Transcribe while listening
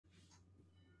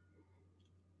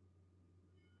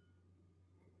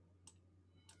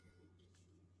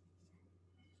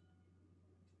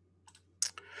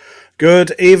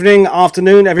Good evening,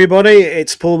 afternoon, everybody.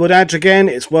 It's Paul Woodadge again.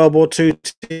 It's World War II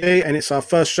TV, and it's our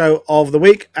first show of the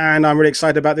week. And I'm really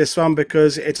excited about this one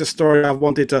because it's a story I've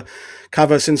wanted to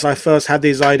cover since I first had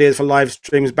these ideas for live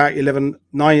streams back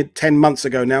 10 months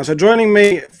ago now. So joining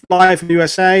me live from the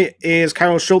USA is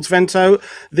Carol Schultz Vento,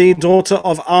 the daughter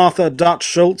of Arthur Dutch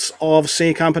Schultz of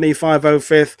C Company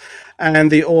 505th,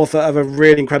 and the author of a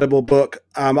really incredible book.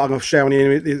 I'm going to share on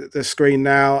the screen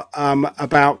now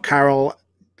about Carol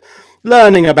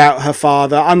learning about her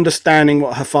father, understanding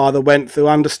what her father went through,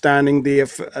 understanding the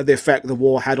effect the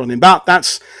war had on him. But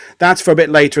that's for a bit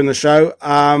later in the show.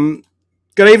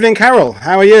 Good evening, Carol.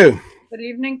 How are you? Good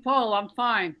evening, Paul. I'm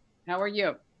fine. How are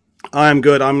you? I'm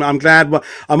good. I'm glad.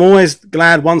 I'm always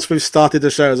glad once we've started the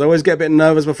shows. I always get a bit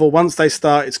nervous before. Once they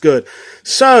start, it's good.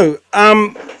 So,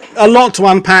 a lot to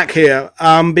unpack here,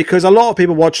 because a lot of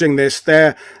people watching this,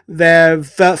 their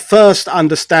first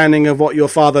understanding of what your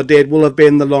father did will have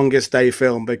been The Longest Day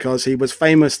film, because he was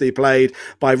famously played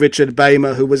by Richard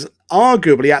Beymer, who was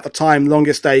arguably at the time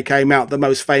Longest Day came out the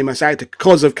most famous actor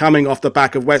because of coming off the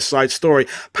back of West Side Story.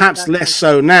 Perhaps less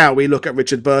so now. We look at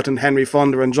Richard Burton, Henry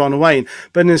Fonda, and John Wayne.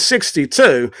 But in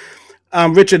 '62,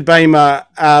 Richard Beymer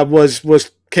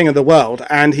was king of the world,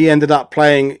 and he ended up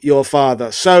playing your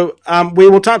father. So we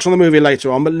will touch on the movie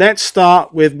later on, but let's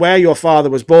start with where your father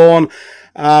was born,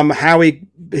 how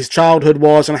his childhood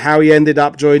was, and how he ended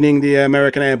up joining the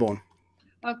American Airborne.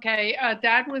 Okay,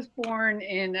 Dad was born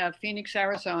in Phoenix,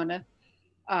 Arizona,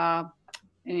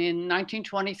 in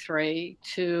 1923.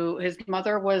 His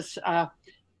mother was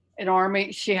an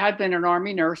Army. She had been an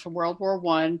Army nurse in World War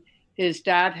I. His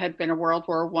dad had been a World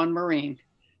War I Marine.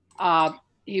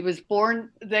 He was born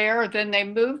there. Then they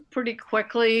moved pretty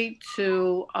quickly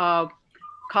to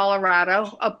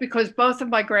Colorado because both of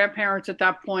my grandparents at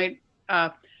that point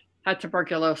had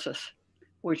tuberculosis,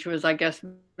 which was, I guess,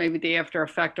 maybe the after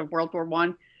effect of World War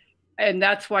I. And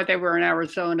that's why they were in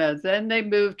Arizona. Then they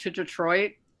moved to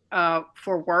Detroit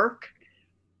for work.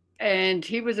 And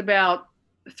he was about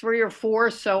 3 or 4.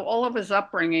 So all of his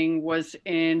upbringing was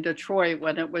in Detroit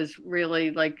when it was really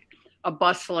like a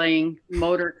bustling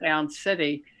motor town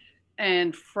city.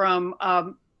 And from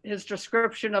his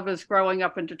description of his growing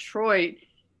up in Detroit,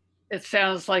 it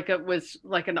sounds like it was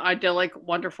like an idyllic,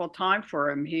 wonderful time for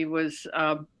him. He was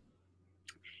a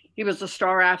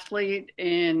star athlete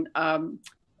in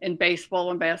baseball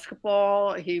and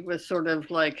basketball. He was sort of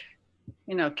like,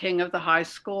 king of the high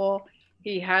school.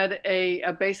 He had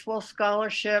a baseball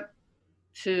scholarship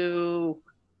to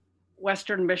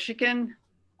Western Michigan.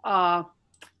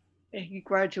 He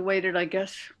graduated, I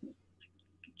guess,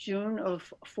 June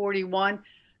of '41.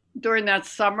 During that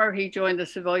summer, he joined the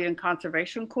Civilian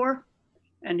Conservation Corps,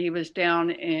 and he was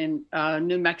down in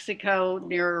New Mexico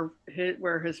near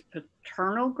where his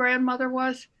paternal grandmother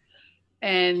was.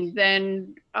 And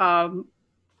then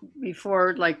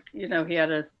before, he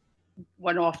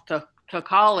went off to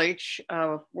college,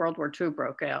 World War II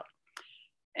broke out.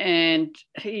 And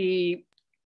he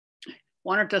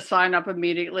wanted to sign up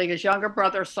immediately. His younger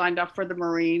brother signed up for the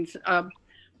Marines.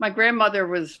 My grandmother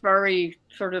was very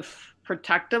sort of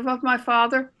protective of my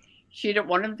father. She didn't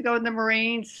want him to go in the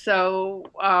Marines. So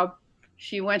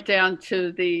she went down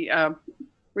to the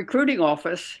recruiting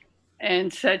office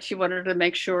and said she wanted to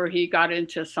make sure he got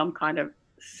into some kind of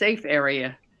safe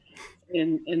area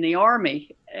in the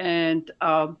Army. And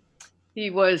he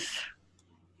was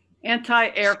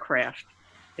anti-aircraft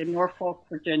in Norfolk,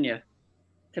 Virginia,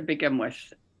 to begin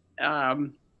with.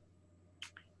 Then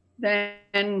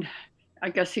I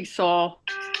guess he saw,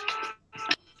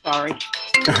 sorry.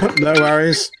 No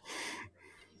worries.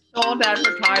 Saw an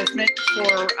advertisement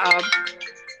for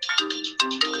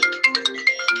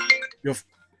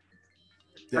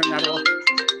turn that off.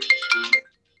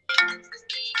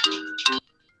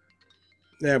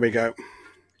 There we go.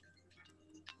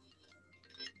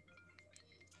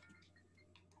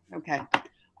 Okay.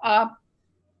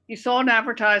 He saw an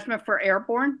advertisement for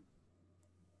Airborne,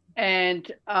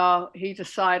 and he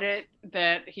decided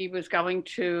that he was going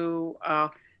to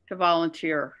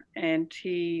volunteer. And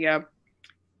he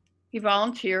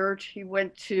volunteered. He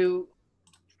went to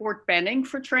Fort Benning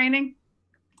for training,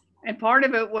 and part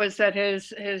of it was that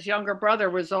his younger brother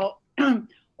was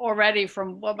already,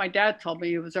 from what my dad told me,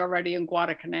 he was already in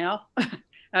Guadalcanal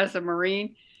as a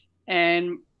Marine,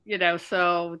 and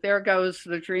so there goes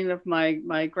the dream of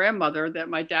my grandmother that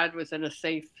my dad was in a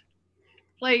safe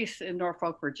place in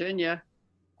Norfolk, Virginia.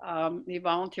 He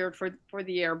volunteered for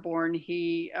the Airborne.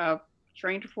 He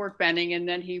trained at Fort Benning, and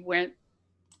then he went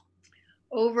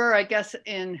over, I guess,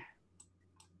 in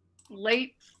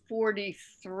late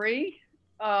 '43.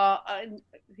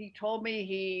 He told me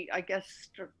he, I guess,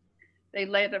 They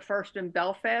landed first in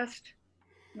Belfast,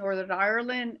 Northern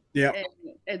Ireland, Yeah.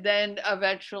 and then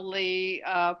eventually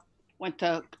went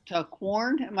to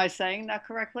Quorn. Am I saying that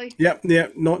correctly? Yep. Yeah.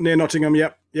 Not near Nottingham.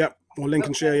 Yep. Yep. Or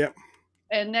Lincolnshire. Okay. Yep.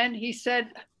 And then he said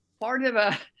part of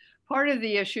a part of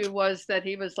the issue was that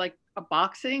he was like a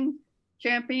boxing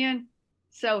champion.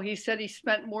 So he said he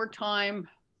spent more time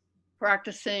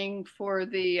practicing for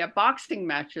the boxing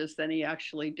matches than he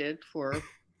actually did for,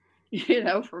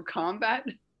 for combat,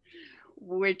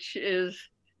 which is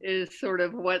sort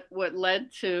of what led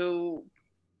to.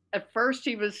 At first,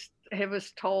 he was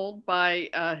told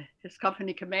by his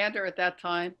company commander at that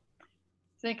time,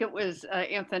 I think it was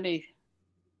Anthony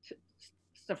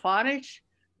Stefanich,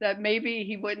 that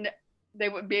maybe they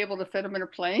wouldn't be able to fit him in a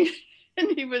plane,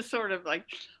 and he was sort of like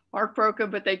heartbroken,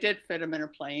 but they did fit him in a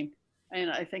plane, and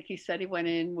I think he said he went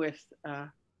in with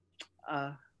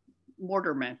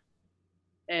mortarmen,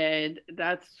 and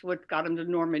that's what got him to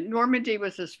Normandy. Normandy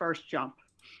was his first jump.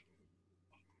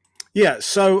 Yeah.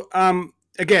 So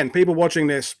again, people watching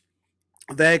this,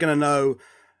 they're going to know.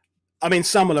 I mean,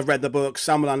 some will have read the book,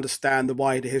 some will understand the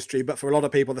wider history, but for a lot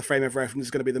of people, the frame of reference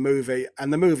is going to be the movie.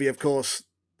 And the movie, of course,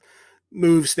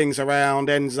 moves things around,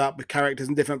 ends up with characters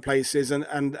in different places,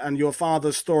 and your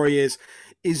father's story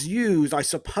is used, I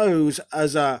suppose,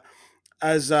 as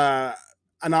an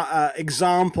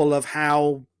example of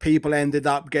how people ended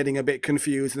up getting a bit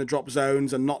confused in the drop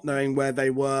zones and not knowing where they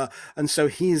were. And so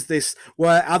he's this,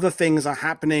 where other things are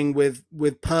happening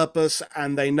with purpose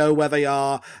and they know where they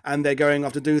are and they're going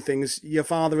off to do things. Your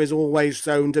father is always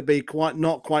shown to be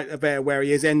not quite aware where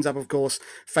he is. Ends up, of course,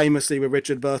 famously with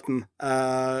Richard Burton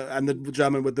and the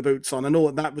German with the boots on, and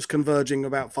all that was converging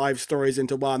about 5 stories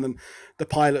into one. And the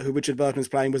pilot who Richard Burton was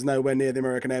playing was nowhere near the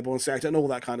American Airborne sector and all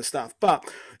that kind of stuff. But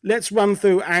let's run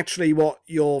through actually what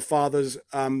your father's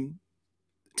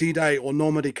D-Day or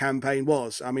Normandy campaign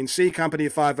was. I mean, C Company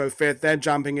 505th, they're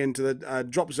jumping into the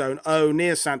drop zone O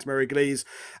near sainte-mère-église,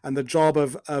 and the job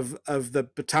of the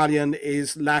battalion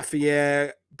is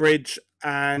Lafayette Bridge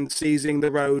and seizing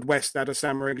the road west out of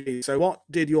sainte-mère-église. So what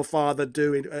did your father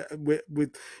do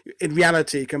in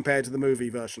reality compared to the movie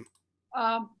version?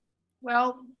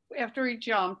 Well, after he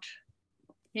jumped,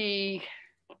 he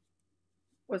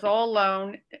was all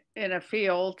alone in a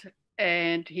field,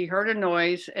 and he heard a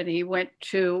noise, and he went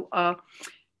to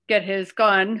get his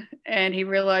gun, and he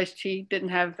realized he didn't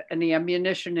have any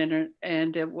ammunition in it,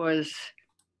 and it was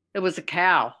a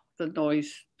cow, the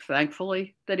noise,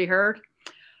 thankfully, that he heard.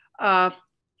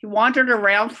 He wandered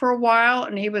around for a while,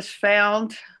 and he was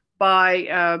found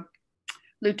by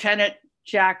Lieutenant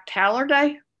Jack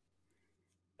Tallarday,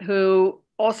 who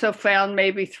also found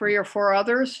maybe 3 or 4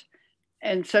 others.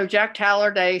 And so Jack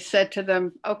Tallarday said to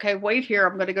them, okay, wait here.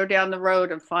 I'm going to go down the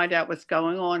road and find out what's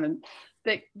going on. And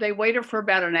they waited for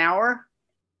about an hour,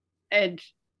 and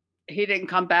he didn't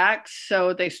come back.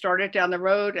 So they started down the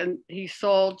road, and he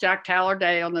saw Jack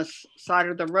Tallarday on the side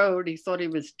of the road. He thought he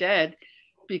was dead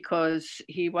because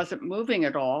he wasn't moving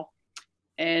at all.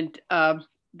 And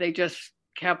they just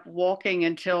kept walking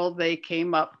until they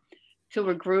came up to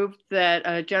a group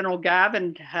that General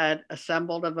Gavin had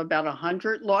assembled of about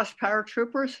 100 lost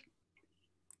paratroopers.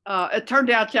 It turned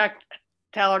out Jack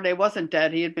Tallarday wasn't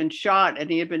dead. He had been shot, and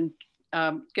he had been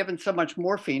given so much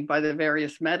morphine by the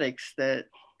various medics that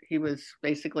he was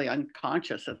basically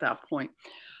unconscious at that point.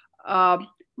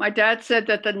 My dad said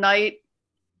that the night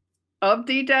of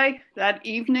D-Day, that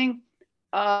evening,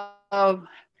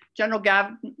 General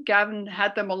Gavin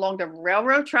had them along the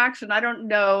railroad tracks, and I don't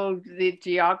know the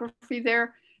geography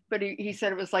there, but he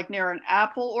said it was like near an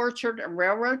apple orchard and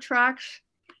railroad tracks,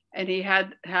 and he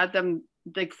had them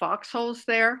dig foxholes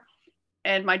there.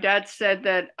 And my dad said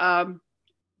that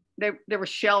they were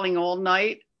shelling all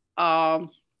night.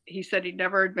 He said he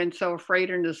never had been so afraid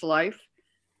in his life,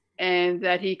 and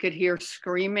that he could hear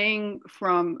screaming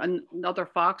from another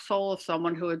foxhole of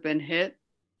someone who had been hit.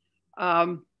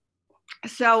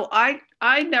 So I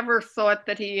never thought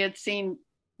that he had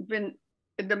been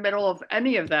in the middle of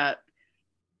any of that,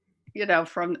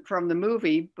 from the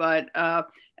movie. But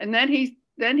and then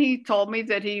he told me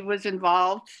that he was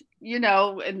involved,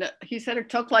 and he said it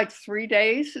took like 3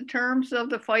 days in terms of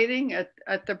the fighting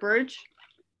at the bridge,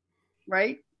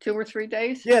 right? 2 or 3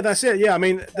 days. Yeah, that's it. Yeah, I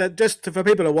mean, just for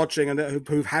people who are watching and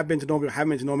who have been to Normandy or haven't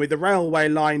been to Normandy, the railway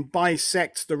line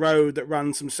bisects the road that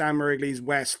runs from sainte-mère-église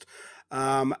west.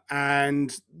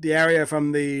 And the area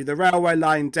from the railway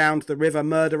line down to the river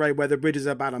Murdere, where the bridge is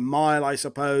about a mile, I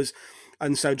suppose,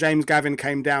 And so James Gavin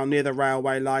came down near the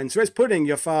railway line. So it's putting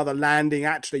your father landing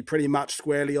actually pretty much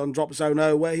squarely on drop zone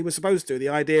O where he was supposed to. The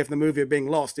idea of the movie of being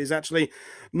lost is actually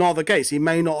not the case. He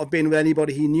may not have been with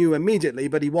anybody he knew immediately,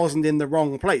 but he wasn't in the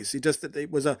wrong place. It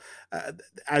was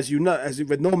as you know, as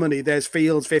with Normandy, there's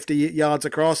fields 50 yards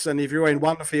across, and if you're in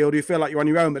one field, you feel like you're on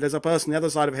your own, but there's a person on the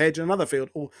other side of a hedge in another field.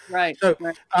 Right. So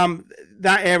right.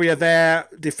 That area there,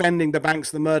 defending the banks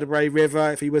of the Mercurial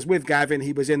River, if he was with Gavin,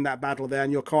 he was in that battle there,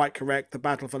 and you're quite correct. The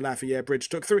battle for Lafayette Bridge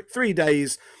took 3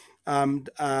 days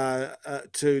to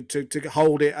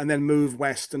hold it and then move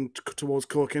west and towards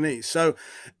Corkenes. So,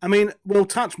 I mean, we'll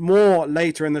touch more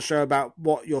later in the show about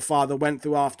what your father went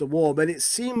through after war, but it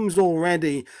seems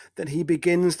already that he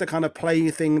begins to kind of play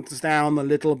things down a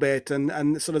little bit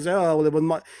and sort of say, oh, well, it was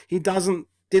my, he didn't,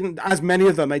 as many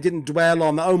of them, they didn't dwell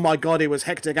on, oh my God, it was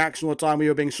hectic action all the time, we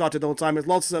were being shot at all the time. It's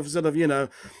lots of sort of, you know,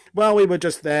 well, we were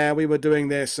just there, we were doing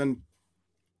this, and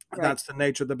right. That's the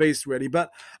nature of the beast, really.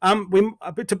 But to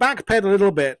backpedal a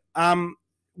little bit,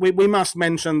 we must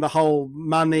mention the whole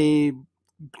money,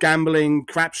 gambling,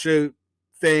 crapshoot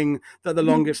thing that The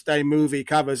Longest Day movie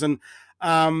covers. And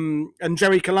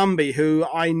Jerry Columby, who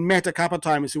I met a couple of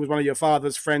times, who was one of your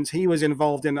father's friends, he was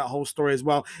involved in that whole story as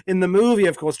well. In the movie,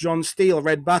 of course, John Steele,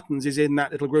 Red Buttons, is in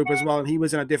that little group as well, and he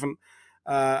was in a different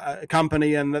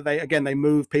company, and they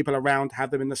move people around,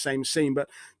 have them in the same scene. But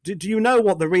do you know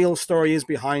what the real story is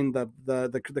behind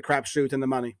the crapshoot and the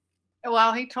money?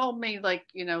 Well, he told me, like,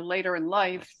 you know, later in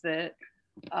life that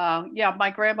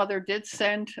my grandmother did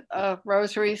send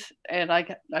rosaries, and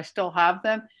I still have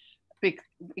them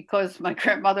because my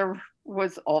grandmother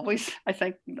was always,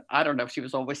 I don't know if she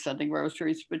was always sending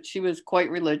rosaries, but she was quite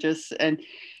religious, and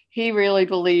he really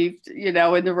believed, you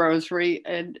know, in the rosary,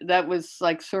 and that was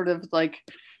like sort of like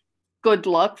good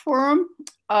luck for him.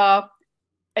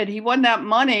 And he won that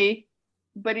money,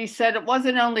 but he said it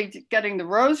wasn't only getting the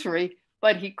rosary,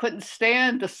 but he couldn't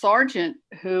stand the sergeant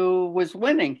who was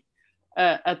winning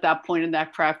at that point in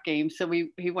that craft game. So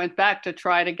he went back to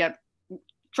try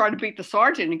to beat the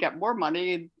sergeant and get more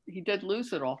money, and he did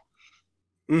lose it all.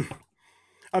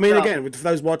 I mean, again, for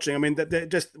those watching, I mean,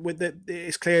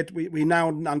 it's clear we now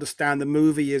understand the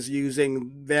movie is using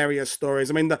various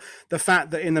stories. I mean, the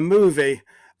fact that in the movie,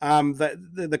 that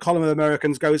the column of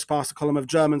Americans goes past the column of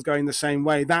Germans going the same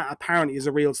way, that apparently is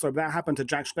a real story. That happened to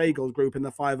Jack Schlegel's group in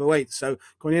the 508. So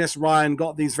Cornelius Ryan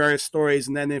got these various stories,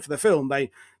 and then for the film,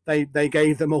 they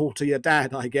gave them all to your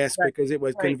dad, I guess, right. Because it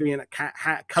was convenient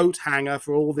coat hanger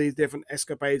for all these different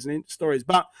escapades and stories.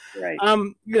 But, right.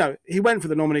 You know, he went for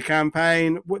the Normandy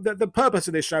campaign. The purpose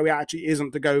of this show actually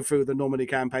isn't to go through the Normandy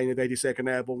campaign of 82nd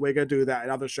Airborne. We're going to do that in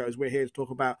other shows. We're here to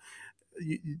talk about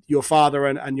your father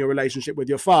and your relationship with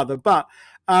your father. But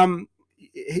run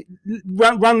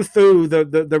through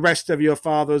the rest of your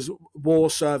father's war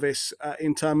service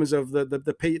in terms of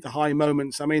the high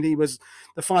moments. I mean, he was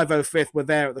the 505th were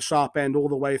there at the sharp end all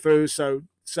the way through. So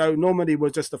Normandy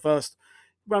was just the first.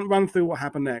 Run through what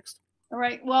happened next. All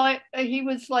right. Well, he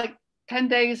was like 10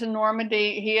 days in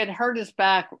Normandy. He had hurt his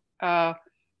back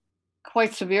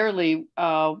quite severely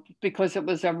because it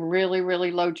was a really,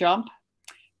 really low jump.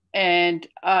 And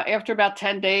after about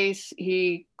 10 days,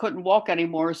 he couldn't walk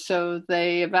anymore. So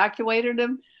they evacuated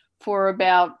him for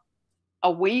about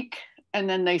a week, and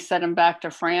then they sent him back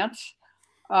to France.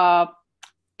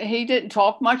 He didn't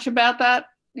talk much about that,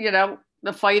 you know,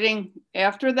 the fighting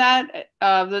after that.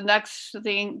 The next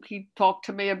thing he talked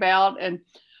to me about, and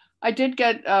I did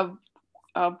get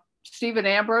Stephen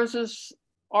Ambrose's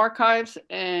archives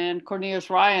and Cornelius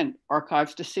Ryan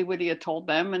archives to see what he had told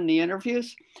them in the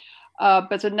interviews.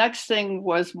 But the next thing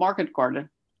was Market Garden,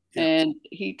 and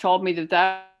he told me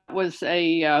that was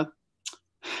an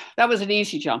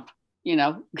easy jump, you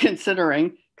know,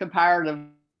 considering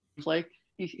comparatively.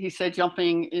 He said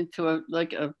jumping into a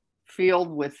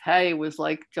field with hay was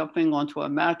like jumping onto a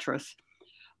mattress.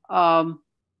 The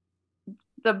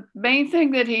main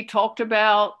thing that he talked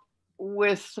about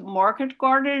with Market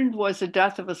Garden was the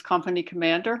death of his company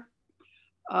commander,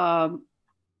 Anthony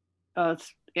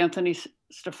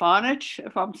Stefanich,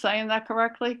 if I'm saying that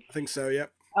correctly. I think so, yeah.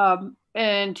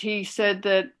 And he said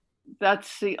that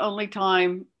that's the only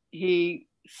time he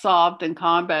sobbed in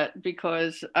combat,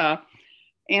 because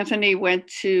Anthony went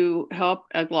to help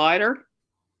a glider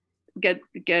get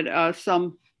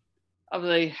some of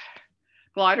the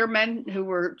glider men who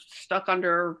were stuck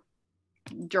under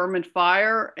German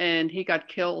fire, and he got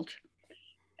killed.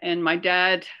 And my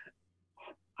dad,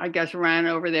 I guess, ran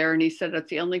over there, and he said that's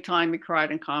the only time he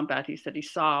cried in combat. He said he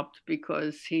sobbed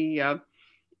because he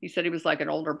said he was like an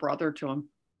older brother to him.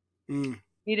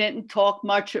 He didn't talk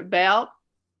much about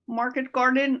Market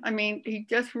Garden, I mean, he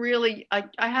just really, I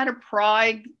had to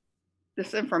pry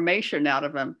this information out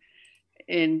of him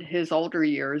in his older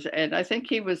years. And I think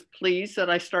he was pleased that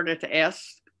I started to ask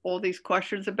all these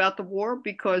questions about the war,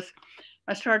 because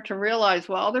I started to realize,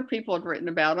 well, other people had written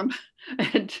about him,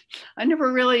 and I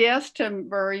never really asked him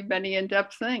very many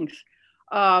in-depth things.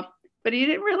 But he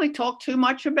didn't really talk too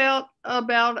much about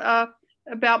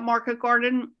Market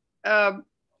Garden. The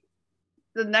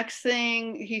next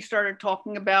thing he started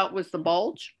talking about was the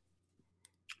Bulge,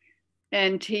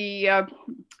 and he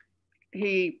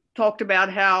talked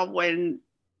about how when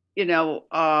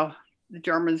the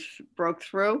Germans broke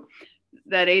through,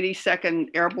 that 82nd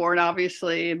Airborne,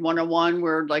 obviously, and 101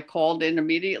 were like called in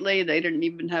immediately. They didn't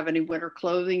even have any winter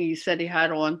clothing. He said he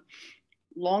had on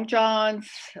long johns,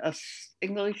 an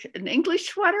English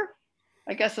sweater,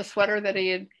 I guess a sweater that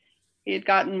he had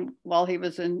gotten while he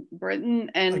was in Britain,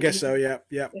 and I guess so. Yeah.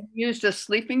 He used a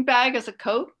sleeping bag as a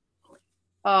coat.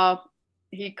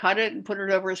 He cut it and put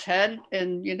it over his head,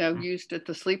 and used it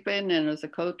to sleep in and as a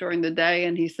coat during the day.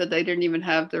 And he said they didn't even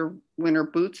have their winter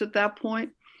boots at that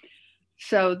point.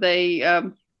 So they,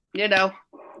 I'm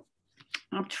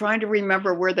trying to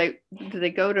remember where did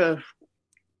they go to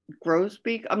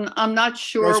Grosbeek? I'm not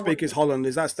sure. Grosbeek is Holland.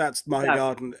 That's my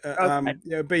garden. Okay.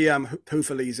 It'd be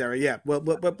Hooferlees area. Yeah. Well,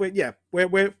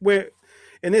 we're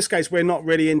in this case we're not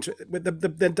really into with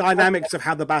the dynamics of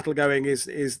how the battle going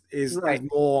is Right.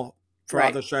 more for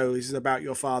Right. other shows. This is about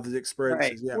your father's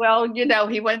experiences. Right. Yeah. Well,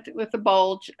 he went with the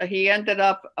Bulge. He ended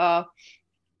up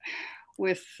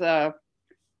with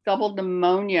double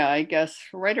pneumonia, I guess,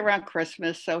 right around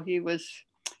Christmas. So he was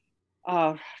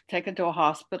taken to a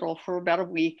hospital for about a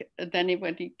week. And then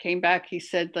when he came back, he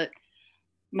said that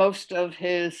most of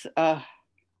his of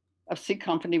C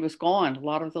Company was gone. A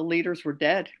lot of the leaders were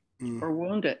dead or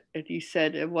wounded. And he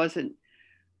said it wasn't.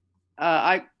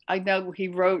 I know he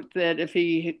wrote that if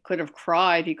he could have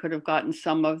cried, he could have gotten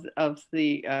some of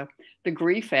the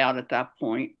grief out at that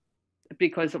point,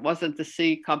 because it wasn't the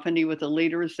C Company with the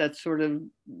leaders that sort of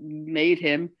made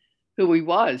him who he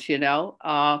was,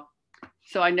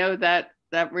 So I know that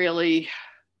really,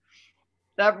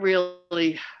 I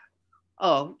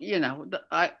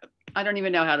don't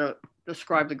even know how to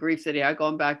describe the grief that he had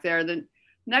going back there. The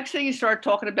next thing he started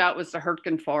talking about was the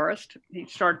Hurtgen Forest. He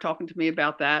started talking to me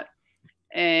about that,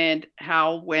 and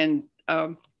how when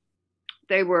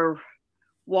they were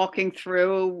walking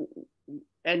through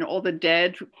and all the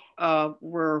dead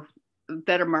were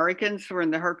dead Americans who were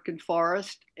in the Hurtgen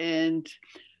Forest, and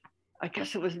I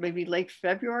guess it was maybe late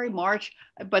February, March,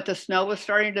 but the snow was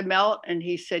starting to melt, and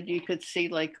he said you could see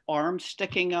like arms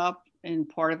sticking up in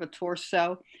part of a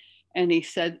torso, and he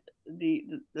said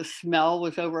the smell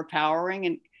was overpowering,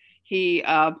 and he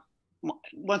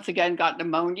once again got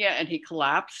pneumonia, and he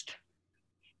collapsed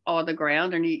on the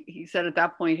ground, and he said at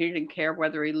that point he didn't care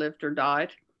whether he lived or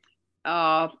died.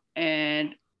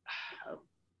 And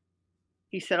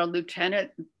he said a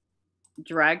lieutenant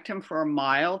dragged him for a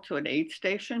mile to an aid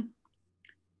station.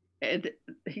 And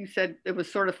he said it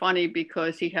was sort of funny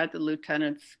because he had the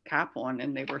lieutenant's cap on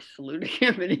and they were saluting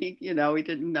him, and he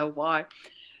didn't know why.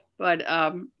 But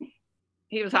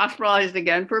he was hospitalized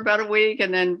again for about a week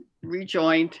and then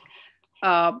rejoined.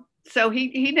 So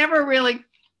he never really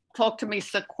talked to me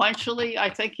sequentially. I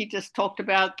think he just talked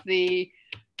about the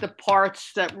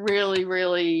parts that really,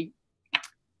 really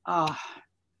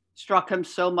struck him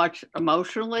so much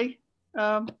emotionally,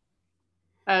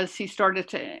 as he started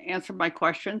to answer my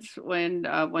questions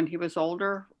when he was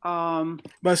older. But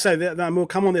I say that, and we'll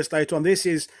come on this later on. This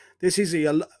is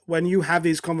when you have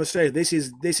these conversations.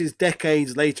 This is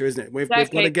decades later, isn't it? We've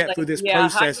got to get through this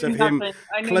process of him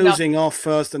closing off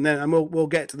first, and we'll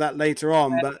get to that later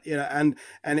on. Right. But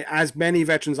and as many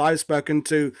veterans I've spoken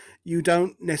to, you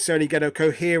don't necessarily get a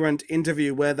coherent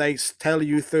interview where they tell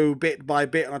you through bit by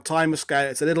bit on a time scale.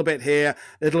 It's a little bit here,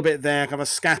 a little bit there, kind of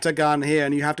a scattergun here,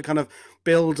 and you have to kind of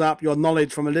build up your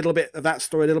knowledge from a little bit of that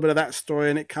story, a little bit of that story,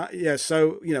 and it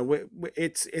so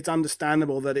it's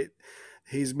understandable that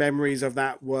his memories of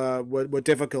that were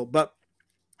difficult, but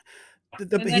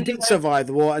he did survive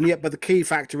the war, but the key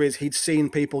factor is he'd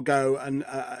seen people go and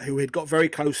who he'd got very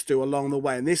close to along the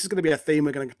way, and this is going to be a theme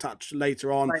we're going to touch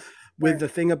later on. Right. With the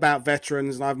thing about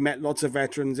veterans, and I've met lots of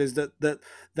veterans, is that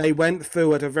they went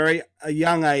through at a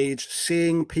young age,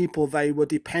 seeing people they were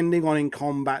depending on in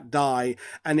combat die,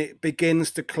 and it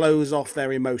begins to close off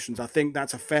their emotions. I think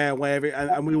that's a fair way of it,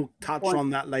 and we will touch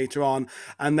on that later on.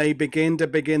 And they begin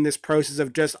this process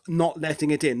of just not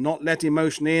letting it in, not letting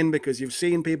emotion in, because you've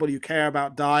seen people you care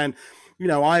about die, and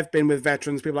I've been with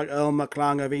veterans, people like Earl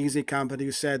McClung of Easy Company,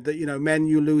 who said that, men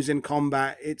you lose in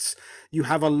combat, you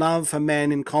have a love for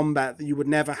men in combat that you would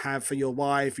never have for your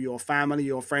wife, your family,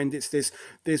 your friend. It's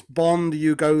this bond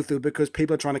you go through because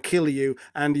people are trying to kill you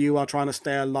and you are trying to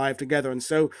stay alive together. And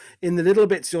so in the little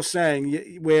bits you're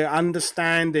saying, we're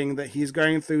understanding that he's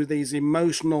going through these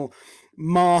emotional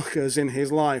markers in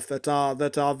his life that are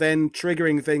then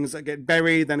triggering things that get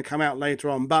buried, then come out later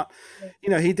on. But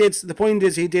the point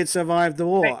is he did survive the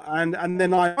war, and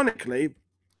then ironically,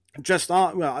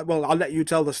 well, I'll let you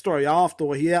tell the story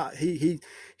after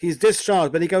he's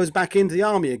discharged, but he goes back into the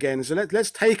army again. So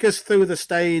let's take us through the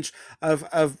stage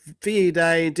of VE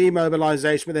Day,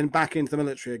 demobilization, but then back into the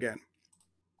military again.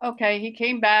 Okay, he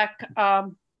came back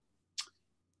to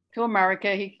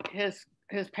America.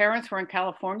 His parents were in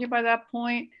California by that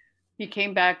point. He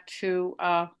came back to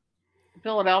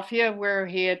Philadelphia, where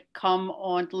he had come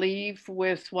on leave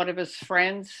with one of his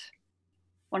friends,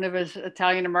 one of his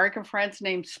Italian-American friends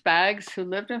named Spags, who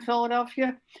lived in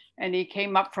Philadelphia. And he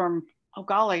came up from,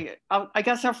 I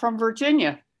guess I'm from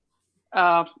Virginia.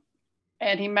 And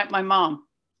he met my mom.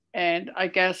 And I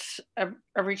guess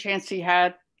every chance he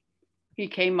had, he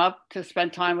came up to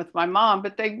spend time with my mom,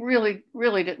 but they really,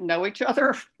 really didn't know each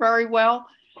other very well.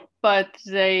 But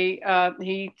he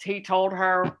told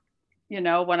her,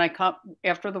 when I come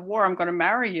after the war, I'm going to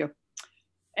marry you.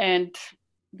 And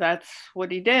that's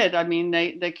what he did. I mean,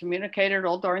 they communicated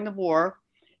all during the war.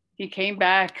 He came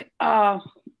back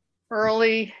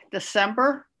early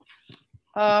December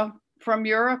from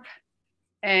Europe,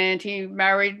 and he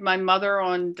married my mother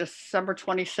on December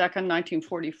 22nd,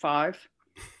 1945.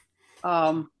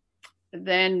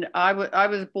 Then I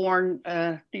was born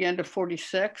at the end of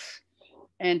 46,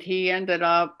 and he ended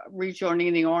up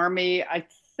rejoining the Army. I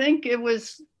think it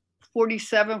was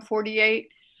 47, 48,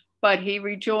 but he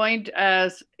rejoined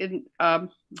as in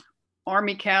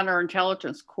Army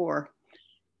Counterintelligence Corps.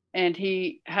 And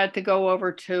he had to go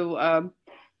over to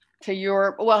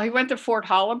Europe. Well, he went to Fort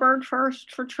Holabird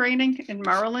first for training in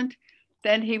Maryland.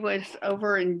 Then he was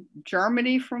over in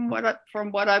Germany, from what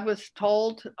I was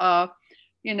told,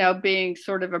 being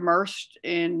sort of immersed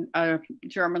in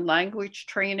German language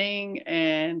training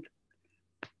and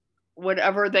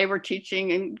whatever they were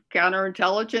teaching in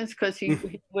counterintelligence, because he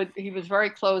was very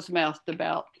closed-mouthed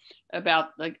about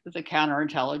like the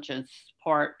counterintelligence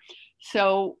part.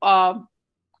 So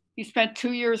he spent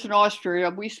 2 years in Austria.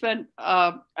 We spent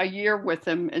a year with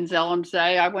him in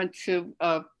Zelmzee.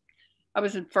 I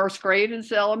was in first grade in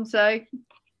Zelmzee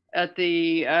at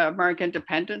the American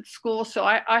Independence School. So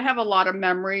I have a lot of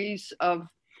memories of,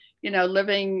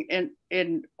 living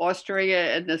in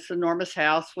Austria in this enormous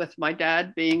house with my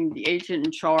dad being the agent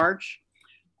in charge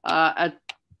at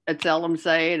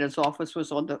Zelmzee, and his office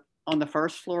was on the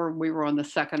first floor. We were on the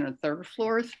second and third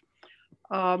floors.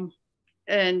 And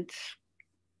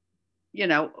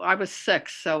I was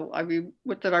 6, so I mean,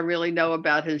 what did I really know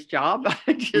about his job?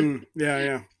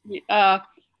 Yeah.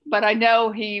 But I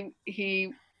know he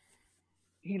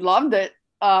loved it.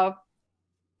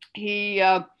 He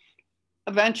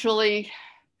eventually,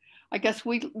 I guess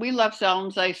we left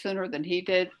Zelmzee sooner than he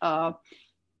did.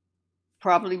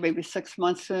 Probably maybe 6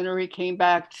 months sooner. He came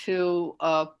back to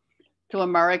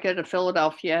America, to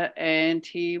Philadelphia, and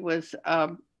he was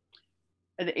an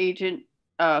agent.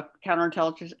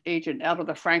 Counterintelligence agent out of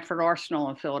the Frankfurt Arsenal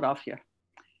in Philadelphia.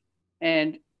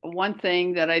 And one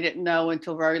thing that I didn't know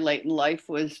until very late in life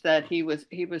was that he was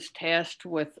tasked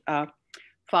with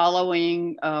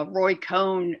following Roy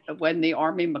Cohn when the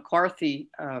Army McCarthy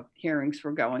hearings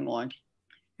were going on.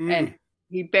 And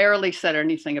he barely said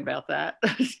anything about that,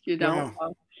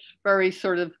 wow. Very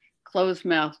sort of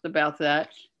closed-mouthed about that.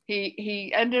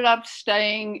 He ended up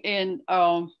staying in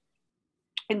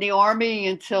the Army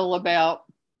until I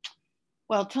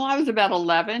was about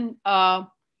 11,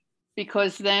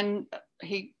 because then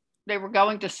they were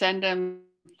going to send him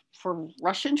for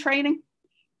Russian training.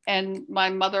 And my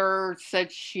mother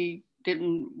said she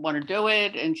didn't want to do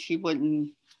it, and she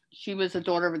was a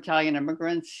daughter of Italian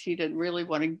immigrants. She didn't really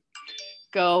want to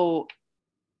go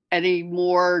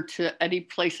anymore to any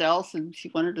place else, and she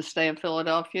wanted to stay in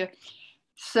Philadelphia.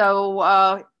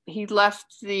 So he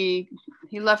left the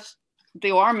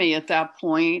Army at that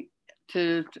point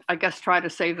to, I guess, try to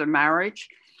save the marriage.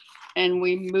 And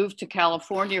we moved to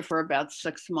California for about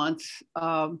 6 months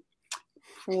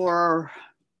for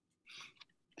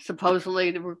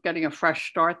supposedly we're getting a fresh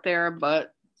start there,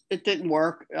 but it didn't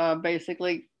work.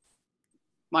 Basically,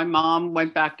 my mom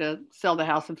went back to sell the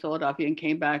house in Philadelphia and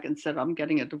came back and said, I'm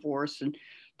getting a divorce, and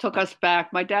took us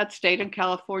back. My dad stayed in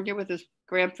California with his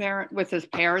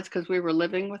parents, because we were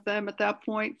living with them at that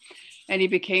point. And he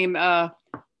became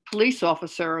police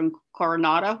officer in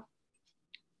Coronado.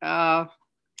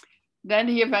 Then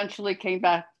he eventually came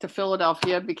back to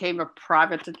Philadelphia,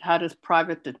 had his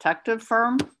private detective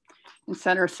firm in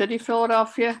Center City,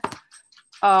 Philadelphia.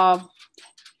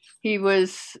 He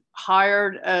was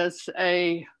hired as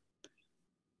a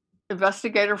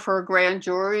investigator for a grand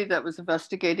jury that was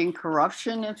investigating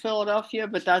corruption in Philadelphia,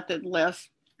 but that didn't last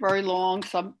very long.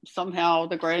 Somehow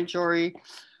the grand jury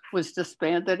was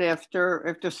disbanded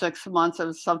after 6 months. It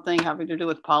was something having to do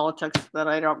with politics that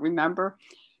I don't remember.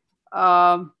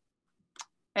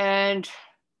 And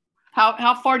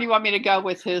how far do you want me to go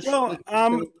with his? Well,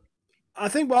 I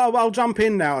think I'll jump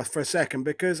in now for a second,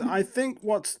 because I think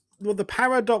the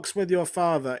paradox with your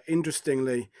father,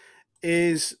 interestingly,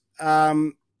 is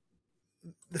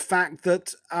the fact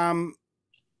that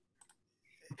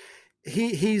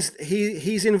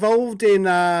he's involved in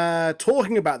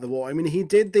talking about the war. I mean, he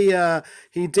did the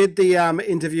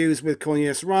interviews with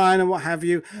Cornelius Ryan and what have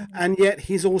you, and yet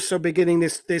he's also beginning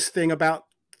this thing about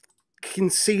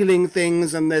concealing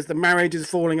things, and there's the marriage is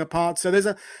falling apart. So there's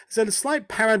a slight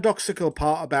paradoxical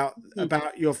part about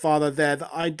your father there that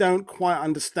I don't quite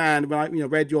understand when I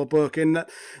read your book, in that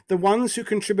the ones who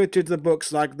contributed to the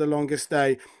books like The Longest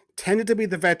Day tended to be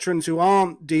the veterans who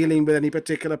aren't dealing with any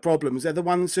particular problems. They're the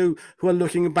ones who are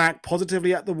looking back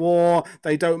positively at the war.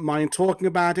 They don't mind talking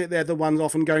about it. They're the ones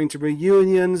often going to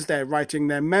reunions. They're writing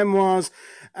their memoirs,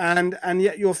 and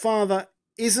yet your father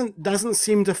doesn't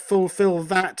seem to fulfill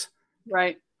that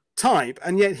right type,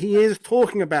 and yet he is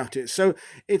talking about it. So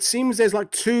it seems there's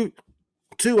like two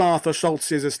Arthur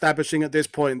Schultzes establishing at this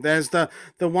point. There's the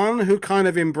one who kind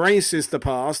of embraces the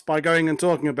past by going and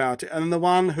talking about it, and the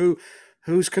one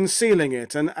who's concealing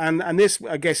it. And this,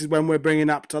 I guess, is when we're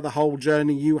bringing up to the whole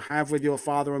journey you have with your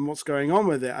father and what's going on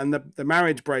with it, and the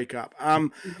marriage breakup.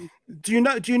 Do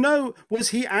you know, was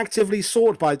he actively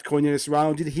sought by Cornelius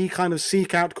Ryan? Did he kind of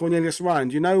seek out Cornelius Ryan?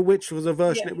 Do you know which was the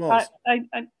version it was?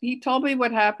 He told me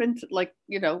what happened, like,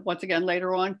 once again,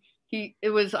 later on. It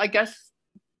was, I guess,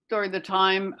 during the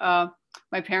time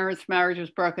my parents' marriage was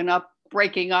breaking up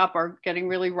or getting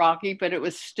really rocky, but it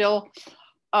was still,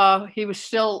 he was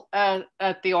still at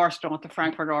the Arsenal, at the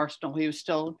Frankfurt Arsenal. He was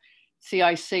still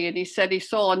CIC, and he said he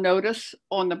saw a notice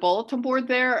on the bulletin board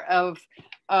there of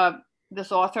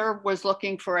this author was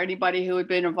looking for anybody who had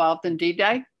been involved in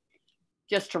D-Day,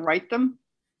 just to write them,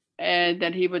 and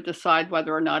then he would decide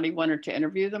whether or not he wanted to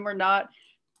interview them or not.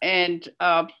 And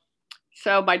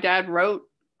so my dad wrote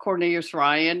Cornelius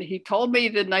Ryan. He told me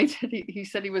the night that he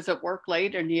said he was at work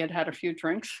late and he had a few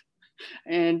drinks,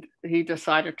 and he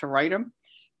decided to write him.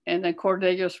 And then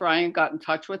Cornelius Ryan got in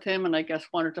touch with him, and I guess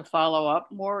wanted to follow up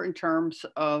more in terms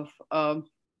of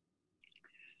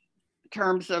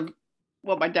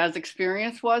what my dad's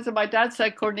experience was. And my dad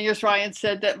said, Cornelius Ryan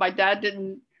said that my dad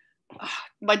in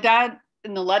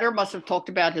the letter must have talked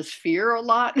about his fear a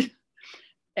lot.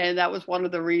 And that was one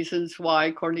of the reasons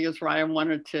why Cornelius Ryan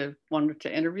wanted to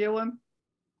interview him.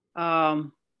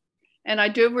 And I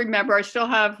do remember, I still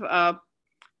have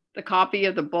the copy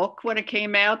of the book when it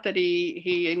came out that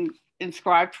he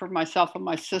inscribed for myself and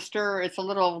my sister. It's a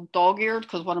little dog-eared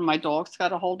because one of my dogs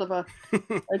got a hold of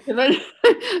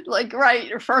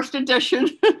first edition,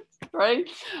 right?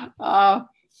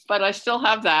 But I still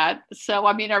have that. So,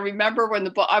 I mean, I remember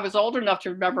when I was old enough to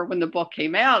remember when the book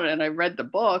came out, and I read the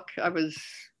book. I was,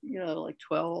 like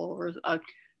 12 or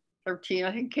 13.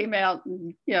 I think it came out,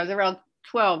 it was around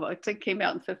 12. I think it came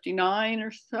out in 59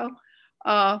 or so.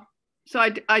 So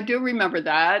I do remember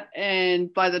that.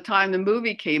 And by the time the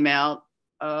movie came out,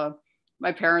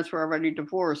 my parents were already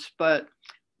divorced. But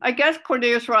I guess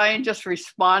Cornelius Ryan just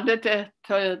responded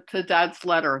to Dad's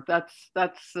letter. That's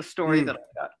the story that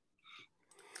I got.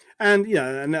 And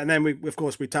and then we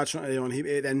touched on it.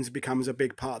 It then becomes a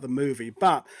big part of the movie.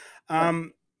 But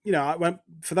for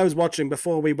those watching,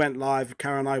 before we went live,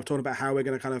 Carol and I were talking about how we're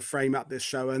going to kind of frame up this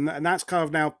show, and that's kind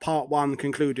of now part one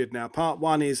concluded. Now, part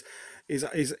one is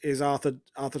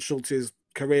Arthur Schultz's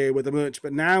career with the merch,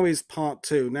 but now is part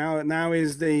two. Now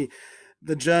is the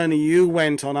journey you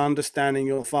went on understanding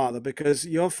your father, because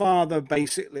your father,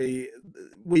 basically,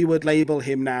 we would label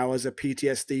him now as a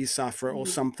PTSD sufferer or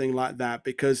something like that,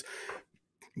 because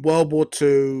World War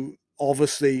II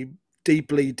obviously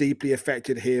deeply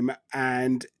affected him,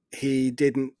 and he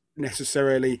didn't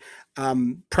necessarily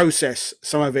process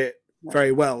some of it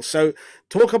very well. So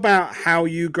talk about how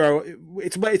you grow.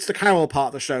 It's the Carol part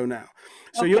of the show now.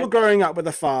 So you're growing up with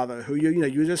a father who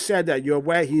you just said that you're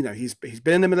aware he's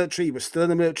been in the military. He was still in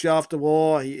the military after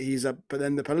war. But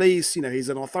then the police. He's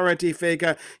an authority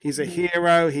figure. He's a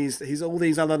hero. He's all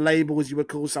these other labels you would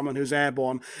call someone who's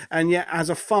airborne. And yet, as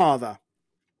a father,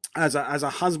 as a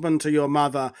husband to your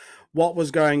mother, what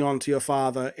was going on to your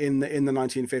father in the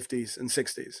 1950s and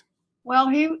 60s?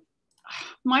 Well,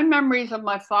 my memories of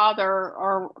my father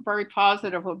are very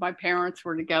positive when my parents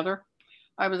were together.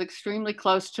 I was extremely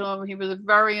close to him. He was a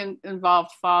very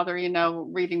involved father, you know,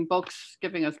 reading books,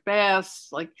 giving us baths,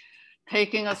 like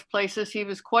taking us places. He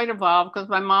was quite involved because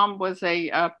my mom was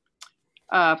a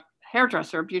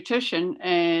hairdresser, a beautician,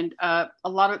 and a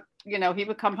lot of, you know, he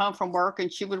would come home from work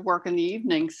and she would work in the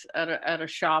evenings at a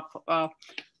shop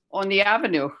on the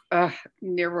avenue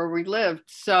near where we lived.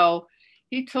 So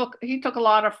he took a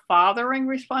lot of fathering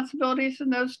responsibilities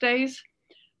in those days.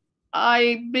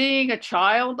 Being a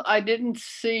child, I didn't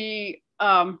see,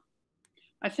 I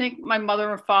think my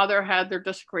mother and father had their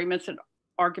disagreements and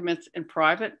arguments in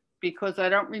private, because I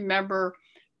don't remember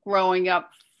growing up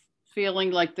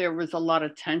feeling like there was a lot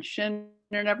of tension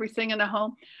and everything in the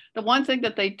home. The one thing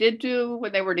that they did do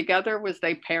when they were together was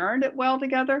they parented well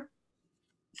together.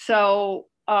 So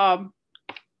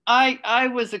I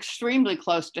was extremely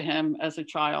close to him as a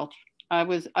child.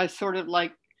 I sort of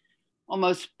like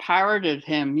almost parroted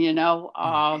him, you know.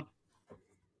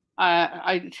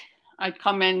 I'd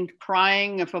come in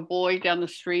crying if a boy down the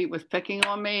street was picking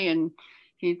on me, and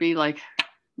he'd be like,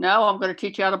 "No, I'm going to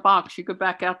teach you how to box. You go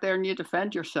back out there and you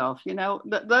defend yourself," you know,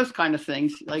 those kind of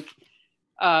things. Like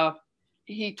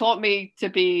he taught me to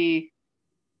be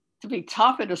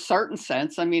tough in a certain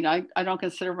sense. I mean, I don't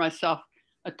consider myself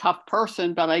a tough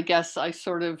person, but I guess I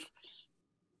sort of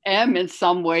am in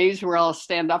some ways, where I'll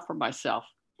stand up for myself.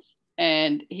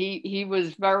 And he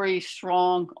was very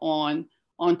strong on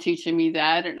teaching me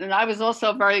that. And I was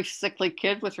also a very sickly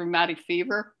kid with rheumatic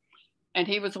fever. And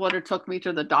he was the one who took me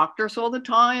to the doctors all the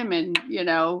time. And, you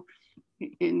know,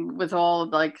 with all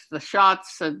like the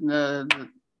shots and the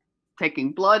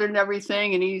taking blood and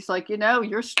everything. And he's like, you know,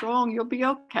 you're strong, you'll be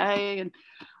okay. And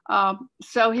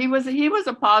so he was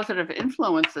a positive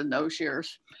influence in those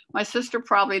years. My sister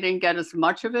probably didn't get as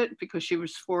much of it because she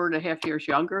was 4.5 years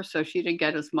younger. So she didn't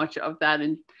get as much of that,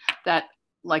 and that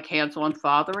like hands-on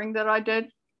fathering that I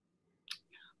did.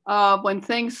 When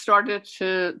things started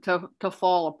to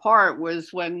fall apart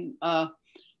was when my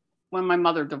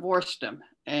mother divorced him.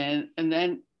 And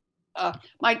then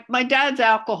my dad's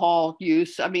alcohol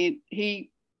use, I mean,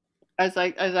 he, as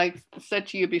I said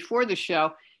to you before the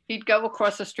show, he'd go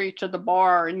across the street to the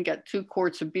bar and get 2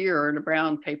 quarts of beer in a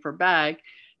brown paper bag.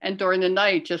 And during the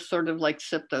night, just sort of like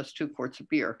sip those 2 quarts of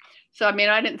beer. So, I mean,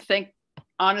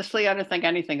 honestly, I didn't think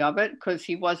anything of it, because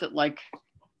he wasn't like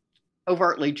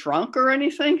overtly drunk or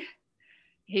anything.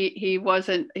 He was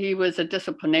a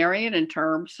disciplinarian in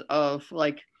terms of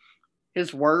like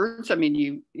his words. I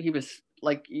mean, he was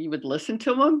like, you would listen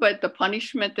to him, but the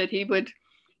punishment that he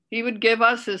would give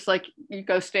us is like, you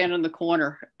go stand in the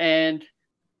corner. And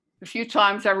a few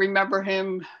times I remember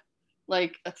him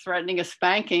like threatening a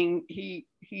spanking. He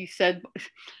said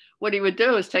what he would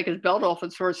do is take his belt off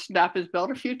and sort of snap his belt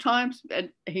a few times.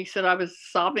 And he said I was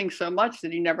sobbing so much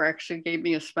that he never actually gave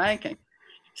me a spanking.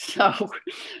 So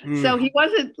he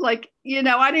wasn't like, you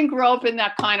know, I didn't grow up in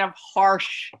that kind of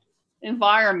harsh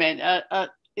environment.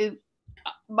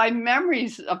 My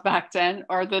memories of back then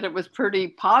are that it was pretty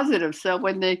positive. So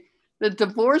when the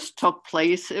divorce took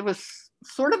place, it was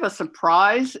sort of a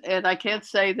surprise. And I can't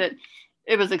say that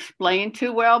it was explained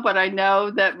too well, but I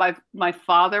know that my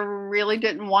father really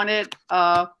didn't want it.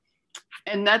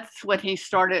 And that's when he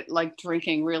started like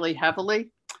drinking really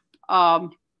heavily.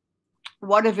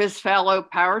 One of his fellow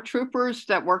paratroopers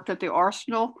that worked at the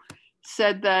arsenal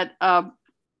said that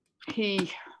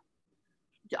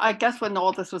I guess when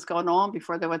all this was going on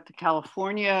before they went to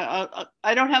California,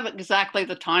 I don't have exactly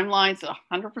the timelines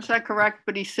 100% correct,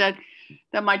 but he said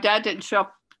that my dad didn't show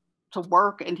up to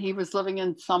work and he was living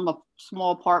in some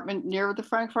small apartment near the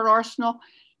Frankfurt Arsenal,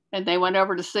 and they went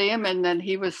over to see him, and then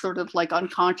he was sort of like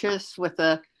unconscious with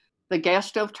the gas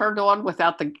stove turned on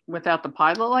without the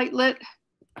pilot light lit.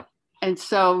 And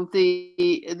so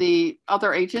the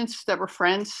other agents that were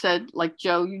friends said, like,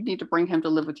 Joe, you need to bring him to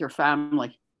live with your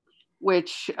family,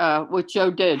 which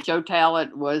Joe did. Joe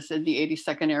Talent was in the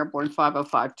 82nd Airborne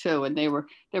 5052, and they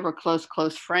were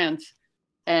close friends.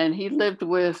 And he lived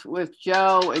with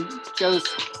Joe, and Joe's.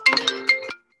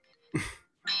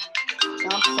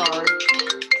 I'm sorry.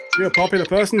 You're a popular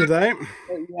person today.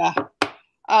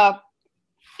 Yeah.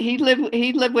 He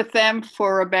lived with them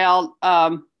for about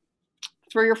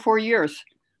 3 or 4 years,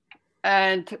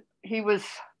 and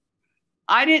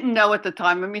I didn't know at the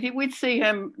time. I mean, we'd see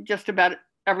him just about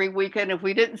every weekend. If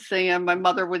we didn't see him, my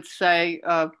mother would say,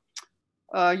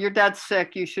 your dad's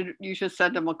sick, you should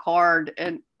send him a card.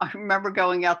 And I remember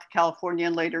going out to California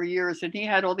in later years, and he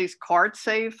had all these cards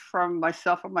saved from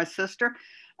myself and my sister.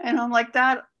 And I'm like,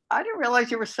 Dad, I didn't realize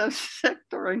you were so sick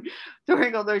during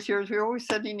all those years. We were always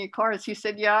sending you cards. He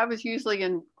said, yeah, I was usually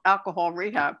in alcohol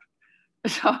rehab.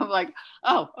 So I'm like,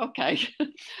 oh, okay.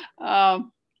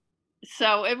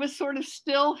 So it was sort of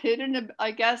still hidden,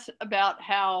 I guess, about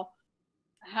how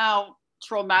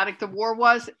traumatic the war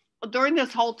was. During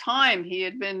this whole time, he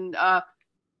had been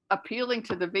appealing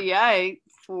to the VA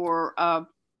for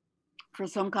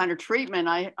some kind of treatment.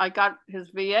 I got his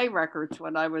VA records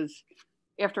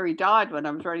after he died, when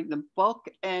I was writing the book,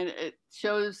 and it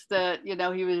shows that, you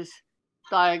know, he was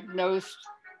diagnosed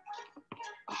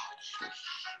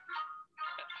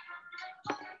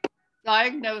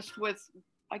with,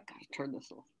 I gotta turn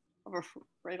this off. I'm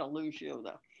afraid I'll lose you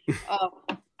though.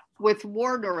 With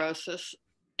war neurosis,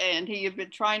 and he had been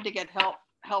trying to get help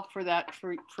for that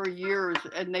for years,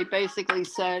 and they basically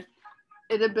said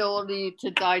inability to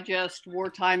digest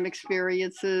wartime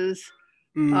experiences.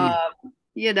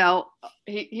 You know,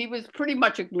 he was pretty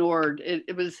much ignored.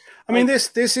 It was. I mean,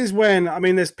 this is when, I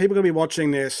mean, there's people going to be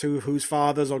watching this whose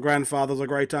fathers or grandfathers or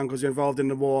great uncles are involved in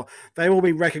the war. They will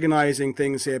be recognizing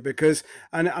things here because,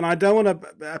 and I don't want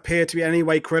to appear to be any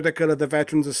way critical of the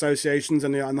veterans associations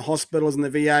and the hospitals and the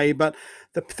VA, but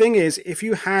the thing is, if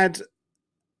you had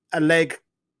a leg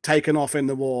taken off in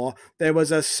the war, there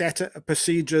was a set of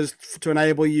procedures to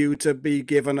enable you to be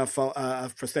given a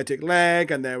prosthetic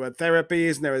leg, and there were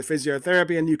therapies and there was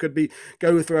physiotherapy, and you could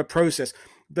go through a process.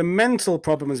 The mental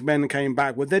problems men came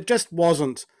back with, there just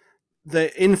wasn't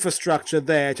the infrastructure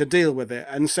there to deal with it.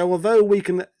 And so although we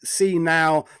can see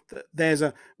now that there's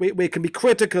we can be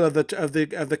critical of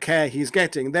the care he's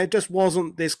getting, there just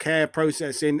wasn't this care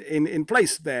process in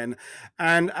place then,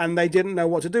 and they didn't know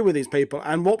what to do with these people.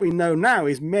 And what we know now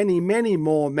is many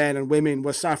more men and women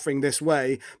were suffering this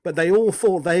way, but they all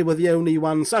thought they were the only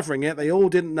ones suffering it. They all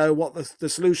didn't know what the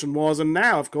solution was. And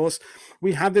now, of course,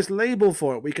 we have this label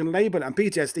for it. We can label it, and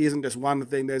PTSD isn't just one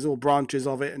thing. There's all branches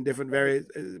of it and different various,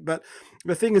 but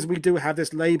the thing is, we do have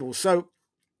this label. So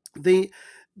we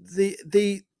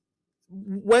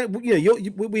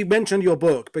mentioned your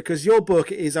book because your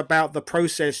book is about the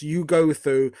process you go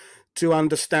through to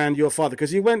understand your father,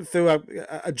 because you went through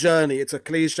a journey. It's a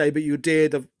cliche, but you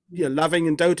did, of loving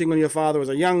and doting on your father as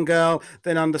a young girl,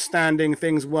 then understanding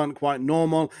things weren't quite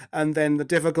normal, and then the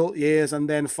difficult years, and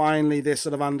then finally this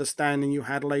sort of understanding you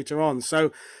had later on.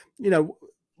 So,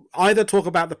 either talk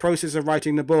about the process of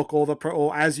writing the book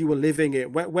or as you were living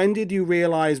it. When did you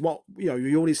realize what,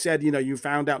 you already said, you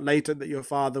found out later that your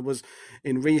father was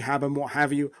in rehab and what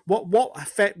have you. What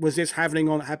effect was this having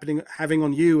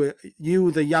on you,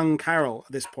 the young Carol,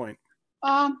 at this point?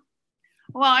 Well,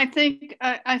 I think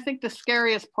the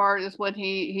scariest part is when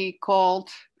he called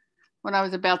when I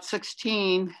was about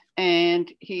 16,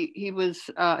 and he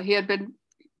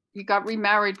got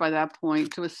remarried by that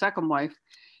point to his second wife.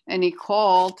 And he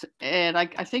called, and I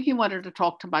think he wanted to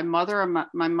talk to my mother, and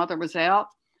my mother was out.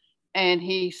 And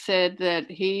he said that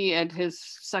he and his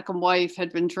second wife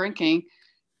had been drinking,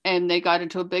 and they got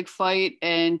into a big fight,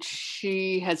 and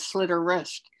she had slit her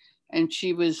wrist, and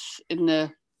she was in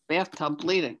the bathtub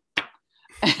bleeding.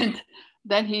 And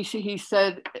then he's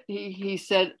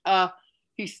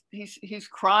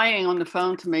crying on the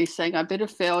phone to me, saying, "I've been a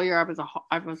failure. I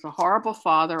was a horrible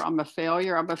father. I'm a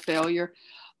failure. I'm a failure.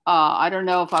 I don't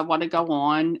know if I want to go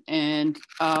on." And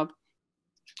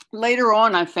later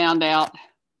on, I found out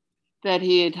that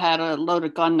he had a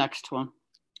loaded gun next to him.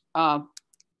 I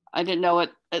didn't know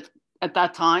it at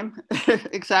that time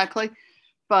exactly,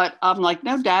 but I'm like,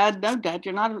 no, Dad,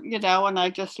 you're not, and I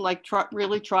just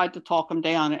really tried to talk him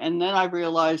down. And then I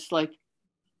realized,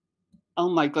 oh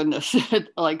my goodness,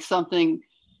 something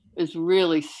is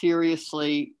really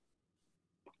seriously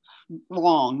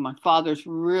wrong. My father's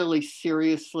really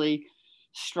seriously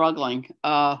struggling,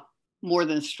 more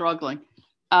than struggling.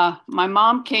 My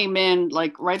mom came in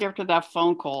right after that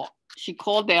phone call. She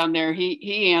called down there.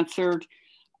 He answered,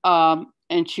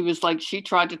 and she was she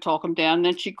tried to talk him down.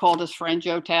 Then she called his friend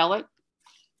Joe Talent,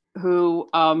 who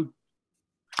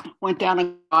went down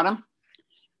and got him.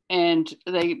 And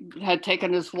they had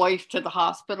taken his wife to the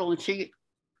hospital, and she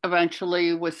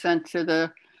eventually was sent to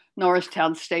the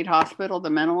Norristown State Hospital, the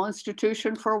mental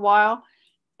institution, for a while.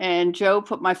 And Joe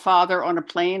put my father on a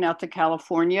plane out to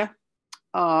California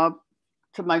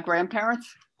to my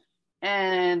grandparents.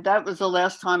 And that was the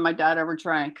last time my dad ever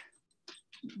drank.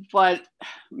 But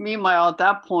meanwhile, at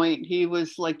that point, he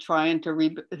was trying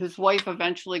to his wife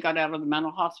eventually got out of the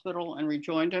mental hospital and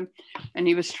rejoined him. And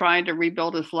he was trying to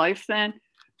rebuild his life then.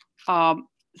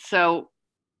 So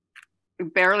we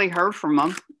barely heard from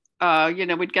him.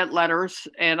 We'd get letters,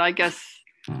 and I guess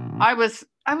I was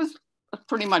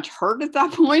pretty much hurt at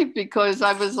that point because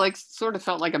I was like, sort of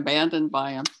felt like abandoned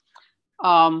by him.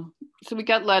 So we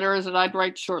got letters and I'd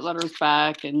write short letters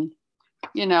back. And,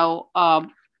 you know,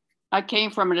 I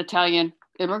came from an Italian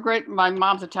immigrant. My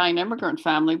mom's Italian immigrant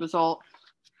family was all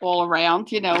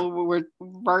around, you know, we were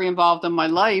very involved in my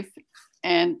life.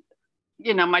 And,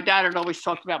 you know, my dad had always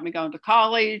talked about me going to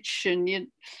college, and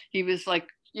he was like,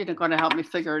 you know, going to help me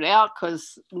figure it out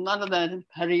because none of them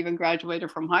had even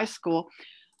graduated from high school.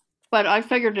 But I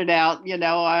figured it out, you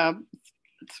know,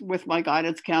 with my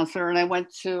guidance counselor, and I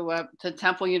went to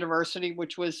Temple University,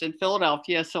 which was in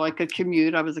Philadelphia, so I could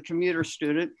commute. I was a commuter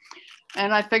student,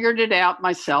 and I figured it out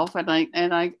myself, and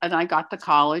I got to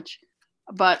college.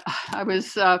 But I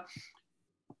was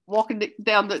walking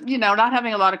down the, you know, not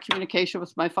having a lot of communication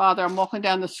with my father. I'm walking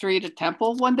down the street at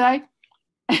Temple one day,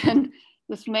 and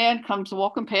this man comes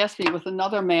walking past me with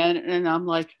another man, and I'm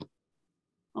like,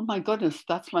 oh my goodness,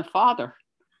 that's my father.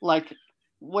 Like,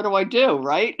 what do I do,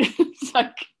 right? It's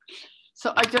like,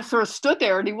 so I just sort of stood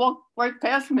there, and he walked right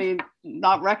past me,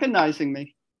 not recognizing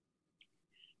me.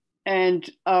 And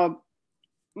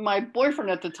my boyfriend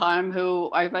at the time, who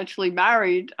I eventually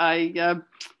married,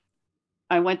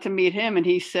 I went to meet him, and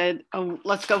he said, oh,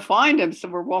 let's go find him. So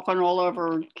we're walking all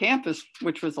over campus,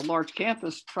 which was a large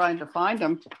campus, trying to find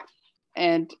him.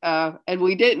 And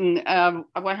we didn't.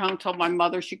 I went home, told my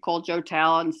mother. She called Joe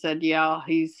Talla and said, yeah,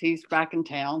 he's back in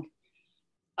town.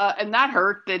 And that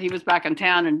hurt that he was back in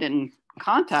town and didn't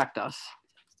contact us.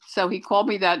 So he called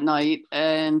me that night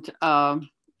and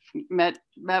met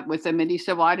with him. And he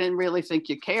said, well, I didn't really think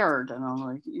you cared. And I'm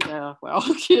like, yeah, well,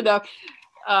 you know.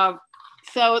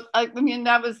 So, I mean,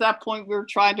 that was that point we were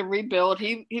trying to rebuild.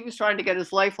 He was trying to get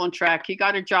his life on track. He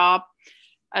got a job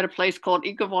at a place called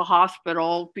Eagleville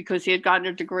Hospital because he had gotten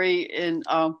a degree in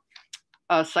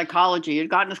psychology. He had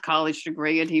gotten his college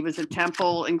degree, and he was at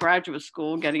Temple in graduate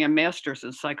school getting a master's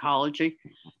in psychology.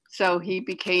 So he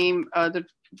became the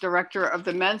director of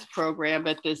the men's program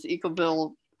at this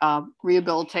Eagleville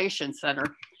Rehabilitation Center,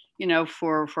 you know,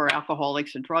 for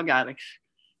alcoholics and drug addicts.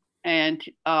 And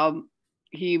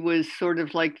he was sort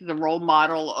of like the role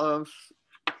model of,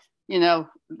 you know,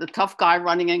 the tough guy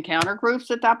running encounter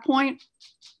groups at that point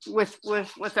with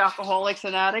alcoholics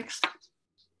and addicts.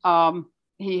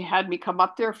 He had me come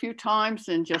up there a few times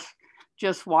and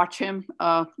just watch him,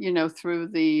 you know, through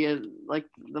the like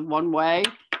the one way.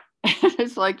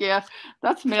 It's like, yeah,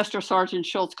 that's Master Sergeant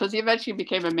Schultz, because he eventually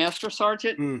became a Master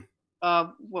Sergeant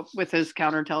with his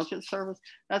counterintelligence service.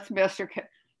 That's Master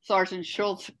Sergeant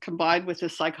Schultz combined with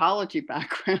his psychology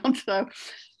background. So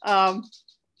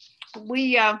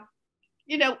we,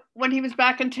 you know, when he was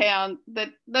back in town,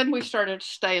 then we started to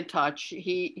stay in touch.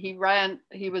 He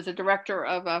was a director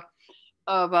of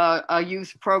a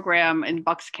youth program in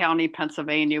Bucks County,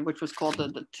 Pennsylvania, which was called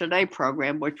the Today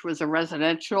program, which was a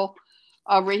residential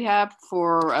rehab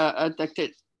for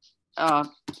addicted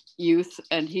youth.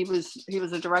 And he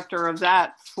was a director of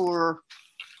that for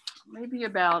maybe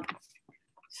about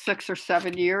 6 or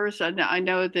 7 years. And I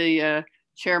know the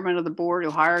chairman of the board who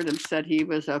hired him said he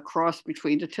was a cross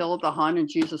between Attila the Hun and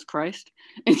Jesus Christ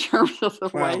in terms of the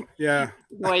way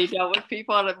he dealt with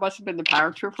people. And it must have been the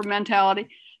paratrooper mentality.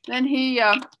 Then he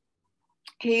and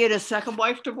his second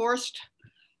wife divorced.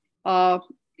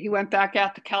 He went back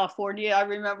out to California. I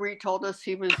remember he told us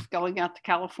he was going out to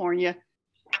California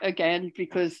again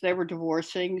because they were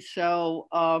divorcing. So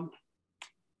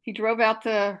he drove out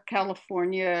to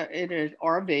California in an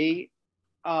RV,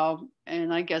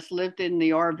 and I guess lived in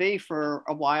the RV for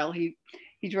a while. He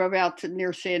drove out to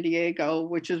near San Diego,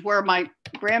 which is where my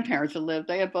grandparents had lived.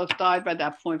 They had both died by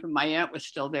that point, but my aunt was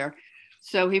still there.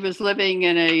 So he was living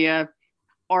in a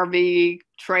RV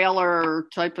trailer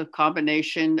type of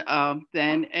combination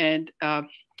then. And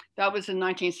that was in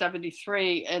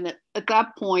 1973. And at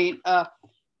that point,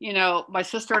 you know, my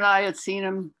sister and I had seen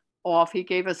him off. He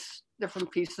gave us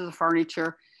different pieces of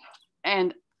furniture.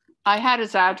 And I had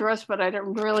his address, but I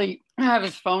didn't really have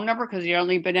his phone number because he'd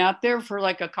only been out there for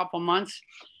like a couple months.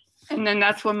 And then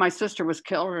that's when my sister was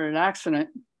killed in an accident.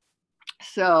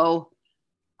 So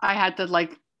I had to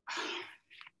like,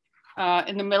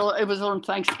 in the middle, it was on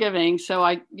Thanksgiving. So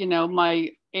you know, my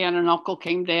aunt and uncle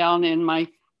came down, and my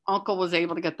uncle was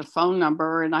able to get the phone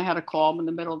number, and I had to call him in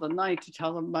the middle of the night to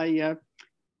tell him my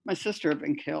sister had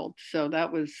been killed. So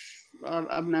that was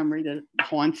a memory that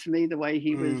haunts me, the way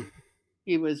he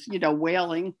was, you know,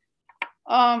 wailing.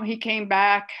 He came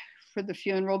back for the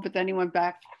funeral, but then he went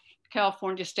back to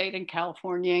California, stayed in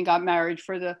California, and got married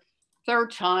for the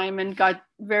third time and got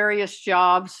various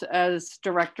jobs as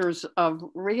directors of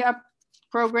rehab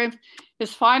programs.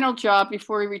 His final job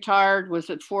before he retired was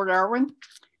at Fort Irwin.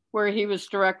 where he was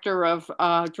director of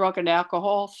drug and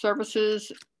alcohol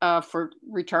services for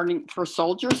returning for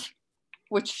soldiers,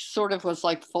 which sort of was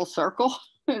like full circle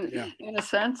in a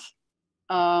sense.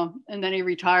 And then he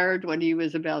retired when he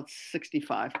was about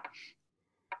 65.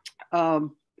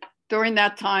 During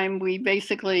that time, we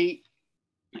basically,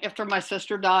 after my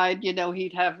sister died, you know,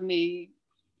 he'd have me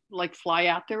like fly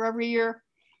out there every year.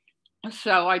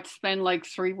 So I'd spend like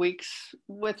 3 weeks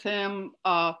with him.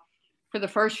 For the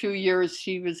first few years,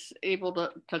 he was able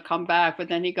to come back, but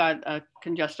then he got a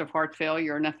congestive heart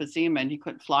failure and emphysema, and he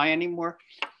couldn't fly anymore.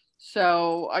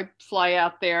 So I'd fly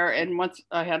out there, and once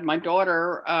I had my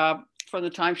daughter, from the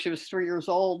time she was 3 years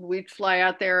old, we'd fly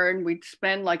out there and we'd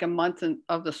spend like a month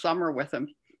of the summer with him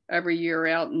every year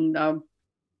out in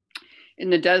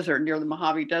the desert, near the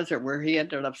Mojave Desert, where he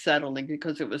ended up settling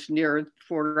because it was near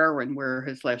Fort Irwin, where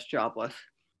his last job was.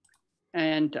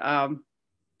 And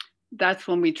that's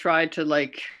when we tried to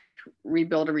like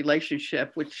rebuild a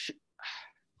relationship, which,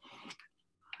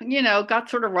 you know, got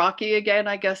sort of rocky again,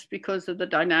 I guess, because of the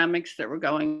dynamics that were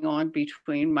going on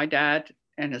between my dad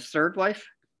and his third wife.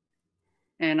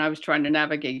 And I was trying to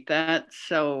navigate that.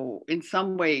 So in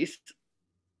some ways,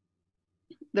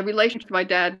 the relationship with my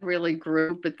dad really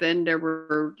grew, but then there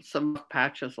were some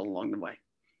patches along the way.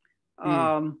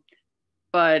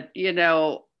 But, you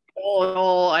know, all in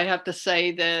all, I have to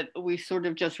say that we sort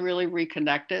of just really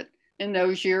reconnected in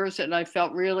those years. And I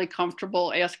felt really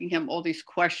comfortable asking him all these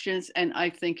questions. And I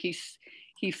think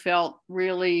he felt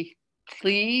really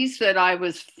pleased that I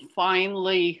was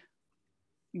finally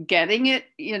getting it,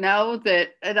 you know,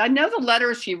 that, and I know the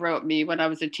letters he wrote me when I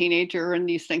was a teenager and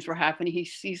these things were happening.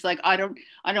 He's like, I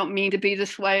don't mean to be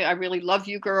this way. I really love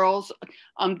you girls.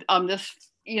 I'm this,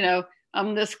 you know,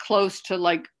 I'm this close to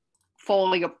like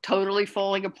totally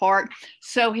falling apart.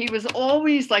 So he was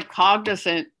always like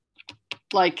cognizant,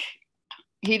 like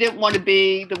he didn't want to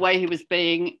be the way he was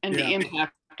being and the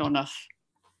impact on us.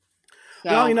 So.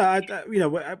 Well, you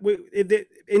know,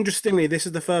 interestingly, this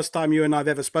is the first time you and I've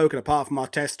ever spoken, apart from our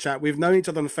test chat. We've known each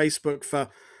other on Facebook for,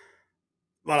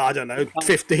 well, I don't know,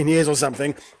 15 years or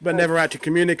something, but never actually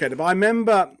communicated. But I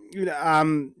remember,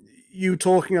 you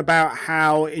talking about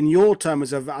how, in your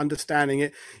terms of understanding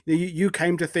it, you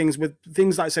came to things with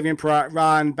things like Saving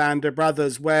Ryan, Band of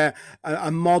Brothers, where a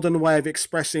modern way of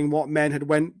expressing what men had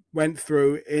went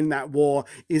through in that war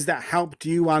is that helped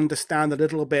you understand a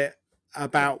little bit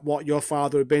about what your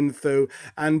father had been through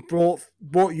and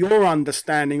brought your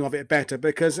understanding of it better.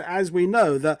 Because as we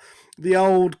know, the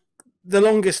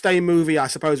Longest Day movie, I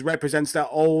suppose, represents that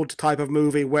old type of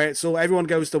movie where it's all, everyone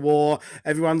goes to war,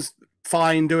 everyone's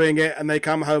fine doing it, and they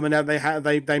come home and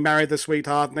they marry the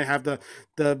sweetheart and they have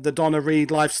the Donna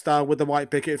Reed lifestyle with the white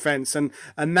picket fence. And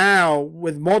now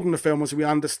with modern films, we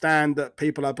understand that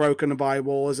people are broken by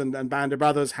wars, and Band of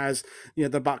Brothers has, you know,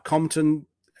 the Buck Compton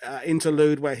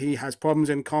interlude where he has problems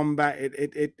in combat.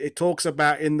 It talks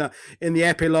about in the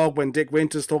epilogue when Dick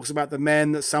Winters talks about the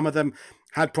men, that some of them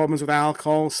had problems with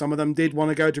alcohol, some of them did want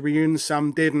to go to reunions,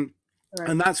 some didn't. Right.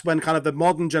 And that's when kind of the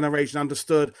modern generation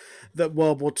understood that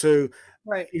World War II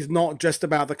is not just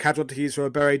about the casualties who are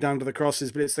buried under the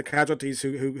crosses, but it's the casualties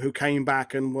who came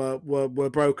back and were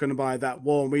broken by that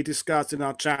war. And we discussed in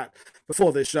our chat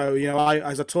before this show, you know, I,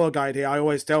 as a tour guide here, I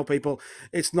always tell people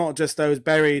it's not just those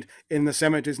buried in the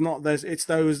cemeteries, it's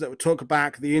those that took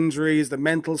back the injuries, the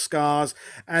mental scars,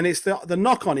 and it's the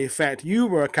knock-on effect. You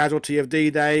were a casualty of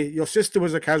D-Day, your sister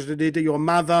was a casualty of D-Day, your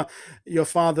mother, your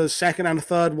father's second and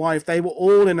third wife, they were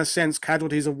all in a sense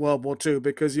casualties of World War II,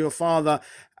 because your father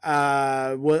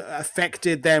were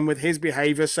affected them with his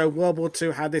behavior. So World War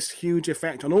II had this huge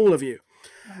effect on all of you.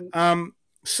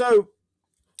 So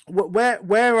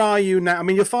where are you now? I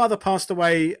mean, your father passed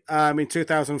away in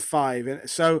 2005.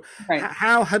 So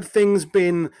how had things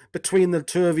been between the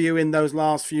two of you in those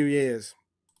last few years?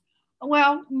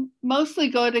 Well, mostly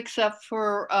good, except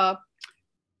for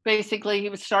basically he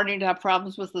was starting to have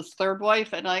problems with his third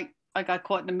wife, and I got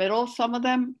caught in the middle of some of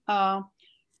them.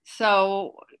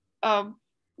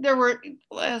 There were,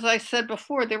 as I said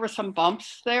before, there were some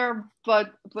bumps there, but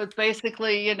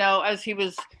basically, you know, as he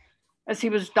was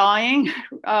dying,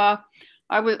 I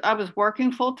was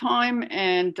working full time,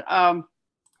 and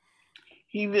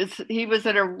he was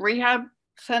at a rehab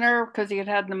center because he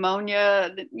had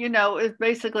pneumonia. You know, it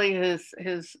basically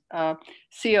his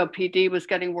COPD was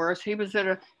getting worse. He was at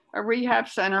a rehab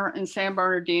center in San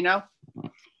Bernardino,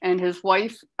 and his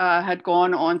wife had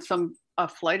gone on some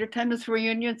flight attendants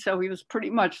reunion, so he was pretty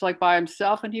much like by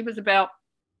himself. And he was about,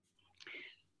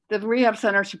 the rehab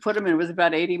center she put him in was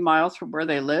about 80 miles from where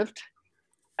they lived.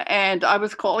 And I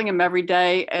was calling him every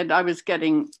day, and I was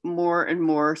getting more and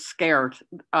more scared.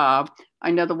 I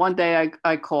know the one day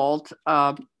I called,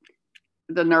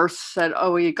 the nurse said,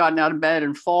 "Oh, he had gotten out of bed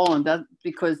and fallen." That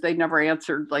because they never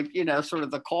answered, like, you know, sort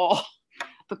of the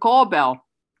call bell.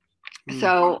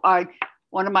 So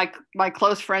one of my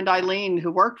close friend Eileen,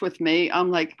 who worked with me,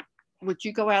 I'm like, "Would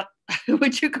you go out?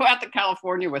 Would you go out to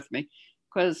California with me?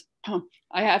 Because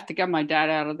I have to get my dad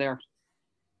out of there."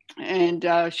 And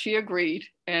she agreed,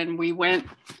 and we went.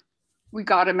 We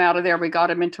got him out of there. We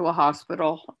got him into a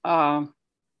hospital. I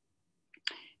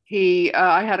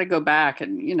had to go back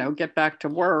and, you know, get back to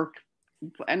work.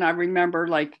 And I remember,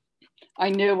 like, I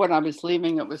knew when I was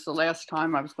leaving, it was the last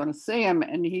time I was going to see him.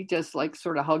 And he just, like,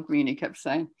 sort of hugged me, and he kept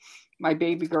saying, "My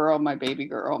baby girl, my baby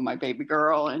girl, my baby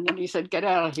girl." And then he said, "Get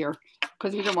out of here,"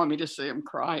 because he didn't want me to see him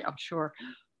cry, I'm sure.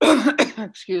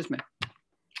 Excuse me.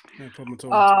 No problem at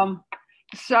all.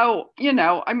 So, you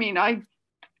know, I mean,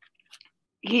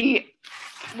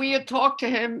 we had talked to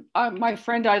him. My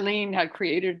friend Eileen had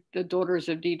created the Daughters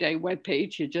of D-Day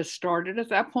webpage. It just started at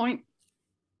that point.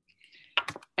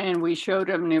 And we showed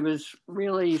him, and he was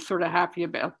really sort of happy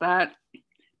about that.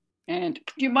 And do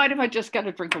you mind if I just get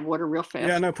a drink of water real fast?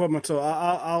 Yeah, no problem at all.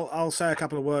 I'll say a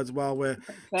couple of words while we're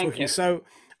Thank talking. you. So,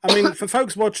 I mean, for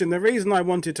folks watching, the reason I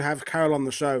wanted to have Carol on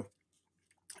the show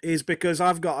is because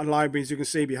I've got a library, as you can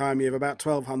see behind me, of about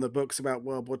 1,200 books about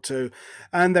World War II.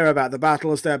 And they're about the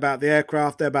battles, they're about the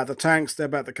aircraft, they're about the tanks, they're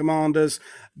about the commanders.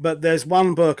 But there's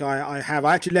one book I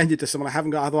actually lent it to someone. I haven't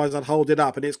got, otherwise I'd hold it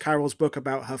up. And it's Carol's book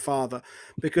about her father,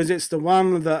 because it's the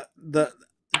one that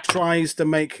tries to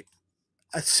make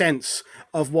a sense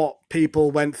of what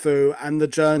people went through and the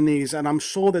journeys. And I'm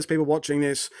sure there's people watching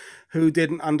this who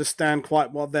didn't understand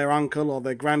quite what their uncle or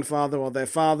their grandfather or their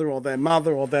father or their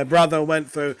mother or their brother went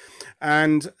through.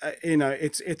 And you know,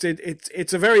 it's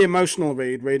a very emotional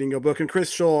reading your book. And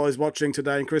Chris Shaw is watching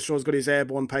today, and Chris Shaw's got his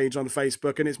Airborne page on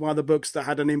Facebook, and it's one of the books that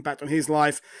had an impact on his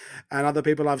life, and other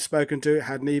people I've spoken to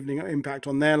had an evening impact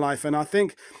on their life. And I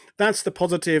think that's the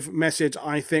positive message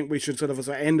I think we should sort of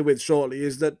end with shortly,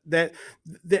 is that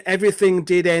everything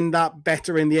did end up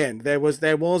better in the end. There was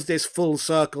this full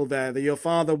circle there, that your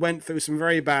father went through some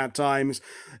very bad times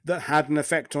that had an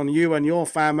effect on you and your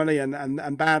family,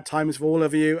 and bad times for all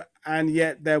of you, and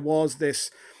yet there was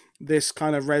this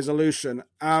kind of resolution.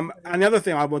 And the other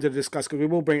thing I wanted to discuss, because we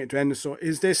will bring it to end,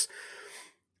 is this.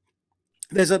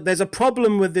 There's a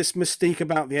problem with this mystique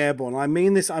about the Airborne. I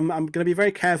mean this. I'm going to be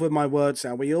very careful with my words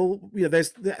now. We all, you know,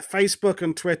 there's Facebook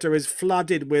and Twitter is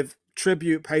flooded with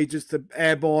tribute pages to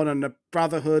Airborne and the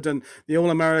Brotherhood and the All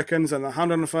Americans and the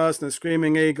 101st and the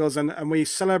Screaming Eagles, and we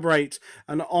celebrate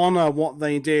and honor what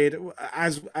they did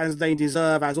as they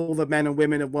deserve, as all the men and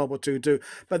women of World War II do.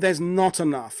 But there's not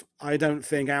enough, I don't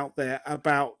think, out there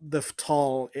about the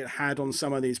toll it had on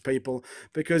some of these people,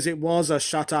 because it was a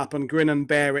shut up and grin and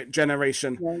bear it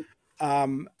generation. Right.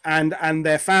 And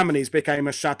their families became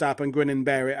a shut up and grin and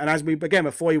bear it. And as we began,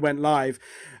 before we went live,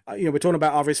 you know, we're talking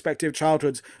about our respective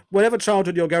childhoods. Whatever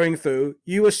childhood you're going through,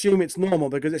 you assume it's normal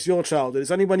because it's your childhood. It's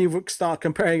only when you start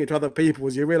comparing it to other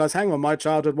people's you realize, hang on, my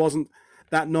childhood wasn't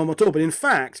that normal at all. But in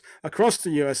fact, across the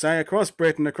USA, across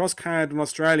Britain, across Canada and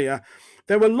Australia,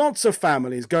 there were lots of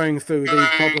families going through these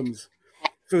problems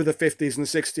through the 50s and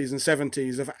 60s and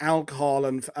 70s of alcohol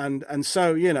and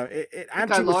so, you know, it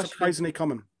actually was surprisingly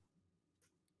common.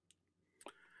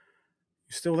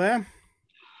 You still there?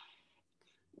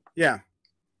 Yeah.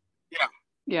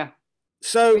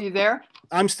 So are you there?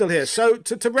 I'm still here. So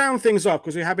to round things up,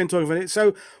 because we have been talking about it.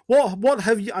 So what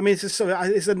have you? I mean, it's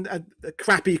a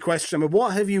crappy question, but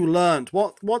what have you learned?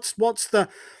 What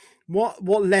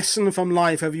lesson from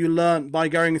life have you learned by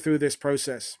going through this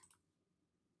process?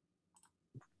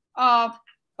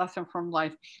 Lesson from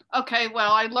life. Okay,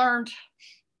 well, I learned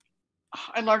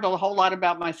a whole lot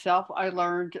about myself. I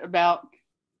learned about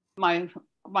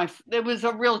it was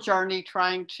a real journey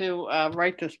trying to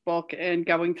write this book and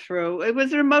going through. It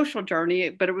was an emotional journey,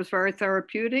 but it was very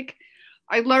therapeutic.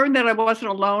 I learned that I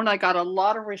wasn't alone. I got a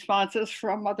lot of responses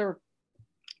from other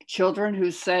children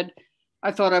who said,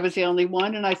 I thought I was the only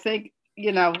one. And I think,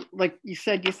 you know, like you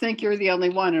said, you think you're the only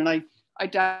one. And I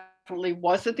definitely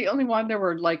wasn't the only one. There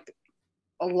were like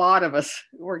a lot of us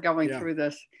who were going through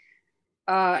this.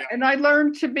 And I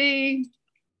learned to be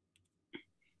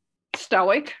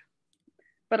stoic,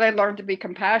 but I learned to be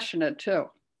compassionate too.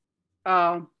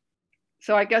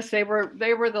 So I guess they were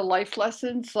the life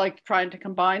lessons, like trying to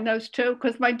combine those two.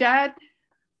 Because my dad,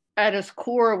 at his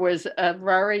core, was a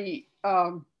very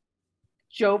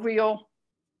jovial,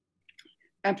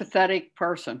 empathetic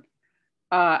person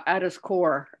at his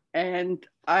core, and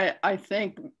I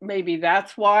think maybe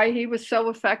that's why he was so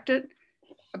affected.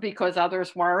 because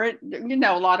others weren't. You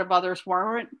know, a lot of others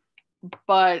weren't.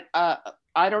 But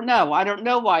I don't know. I don't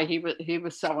know why he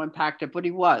was so impacted, but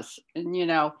he was. And you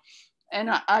know, and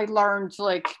I learned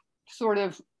like sort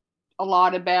of a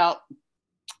lot about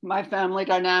my family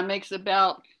dynamics,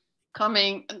 about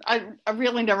coming. I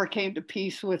really never came to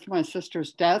peace with my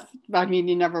sister's death. I mean,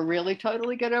 you never really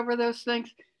totally get over those things,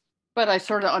 but I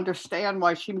sort of understand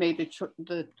why she made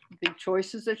the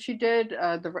choices that she did,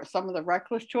 some of the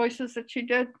reckless choices that she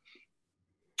did.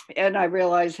 And I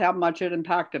realized how much it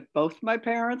impacted both my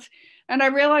parents. And I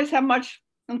realized how much,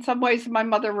 in some ways, my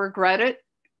mother regretted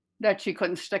that she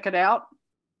couldn't stick it out,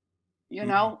 you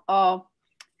know?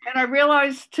 And I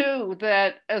realized too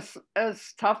that as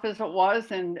tough as it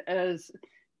was and as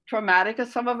traumatic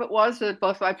as some of it was, that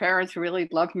both my parents really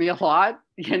loved me a lot,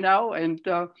 you know? And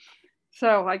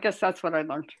so I guess that's what I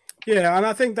learned. Yeah, and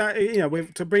I think that, you know,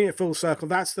 to bring it full circle,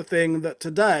 that's the thing that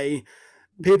today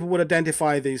people would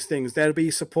identify these things. There'd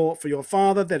be support for your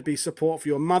father. There'd be support for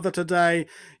your mother today.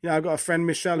 You know, I've got a friend,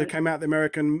 Michelle, who came out of the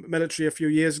American military a few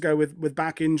years ago with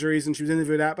back injuries, and she was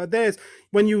interviewed out. But there's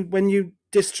when you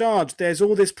discharge, there's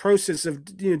all this process of,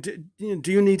 you know,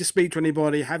 do you need to speak to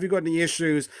anybody? Have you got any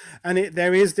issues? And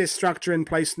there is this structure in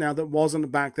place now that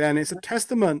wasn't back then. It's a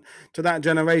testament to that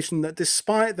generation that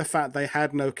despite the fact they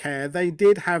had no care, they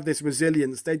did have this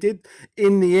resilience. They did,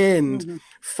 in the end,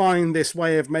 find this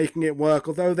way of making it work.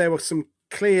 Although there were some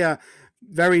clear,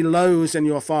 very lows in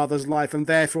your father's life, and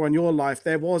therefore in your life,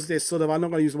 there was this sort of, I'm not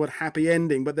going to use the word happy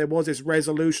ending, but there was this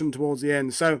resolution towards the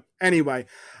end. So anyway,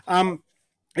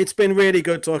 it's been really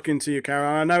good talking to you, Carol.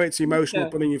 I know it's emotional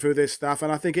putting you through this stuff,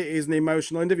 and I think it is an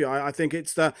emotional interview. I think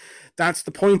that's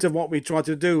the point of what we try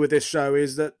to do with this show,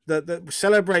 is that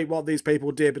celebrate what these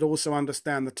people did, but also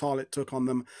understand the toll it took on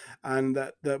them, and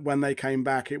that when they came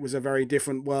back, it was a very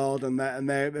different world, and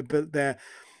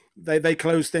they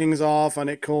closed things off, and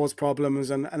it caused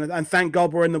problems, and thank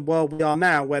God we're in the world we are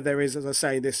now, where there is, as I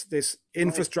say, this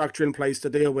infrastructure in place to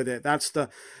deal with it.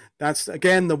 That's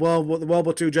again the World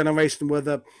War II generation were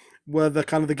the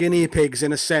kind of the guinea pigs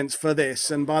in a sense for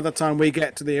this, and by the time we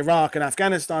get to the Iraq and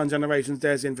Afghanistan generations,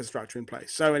 there's infrastructure in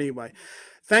place. So anyway,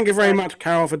 thank you very much,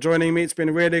 Carol, for joining me. It's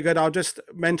been really good. I'll just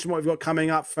mention what we've got coming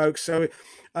up, folks. So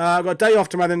I've got a day off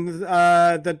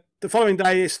tomorrow. The following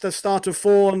day is the start of it's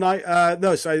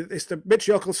the Mitch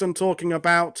Yockelson talking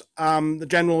about the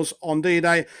generals on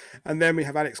D-Day, and then we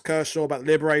have Alex Kershaw about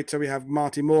Liberator, we have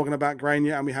Marty Morgan about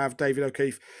Grania, and we have David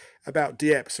O'Keefe about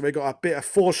Dieppe. So we've got a bit of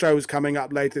 4 shows coming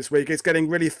up later this week. It's getting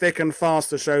really thick and fast,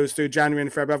 the shows through January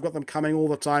and February. I've got them coming all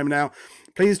the time now.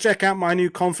 Please check out my new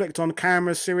Conflict on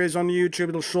Camera series on YouTube,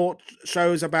 little short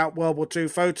shows about World War II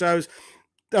photos.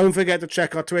 Don't forget to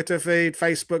check our Twitter feed,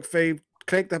 Facebook feed.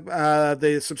 Click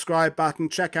the subscribe button,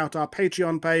 check out our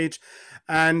Patreon page,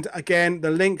 and again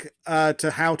the link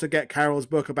to how to get Carol's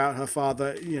book about her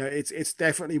father. You know, it's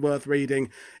definitely worth reading.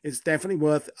 It's definitely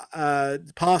worth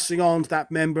passing on to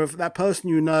that person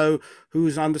you know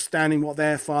who's understanding what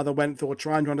their father went through or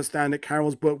trying to understand it.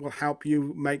 Carol's book will help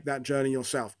you make that journey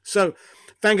yourself. So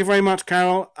thank you very much,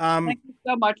 Carol. Thank you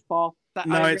so much, Paul.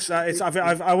 No,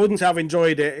 I wouldn't say I've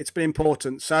enjoyed it. It's been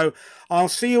important. So I'll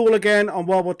see you all again on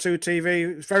World War II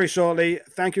TV very shortly.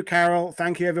 Thank you, Carol.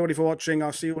 Thank you, everybody, for watching.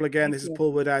 I'll see you all again. This is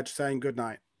Paul Woodadge saying good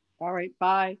night. All right.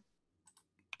 Bye.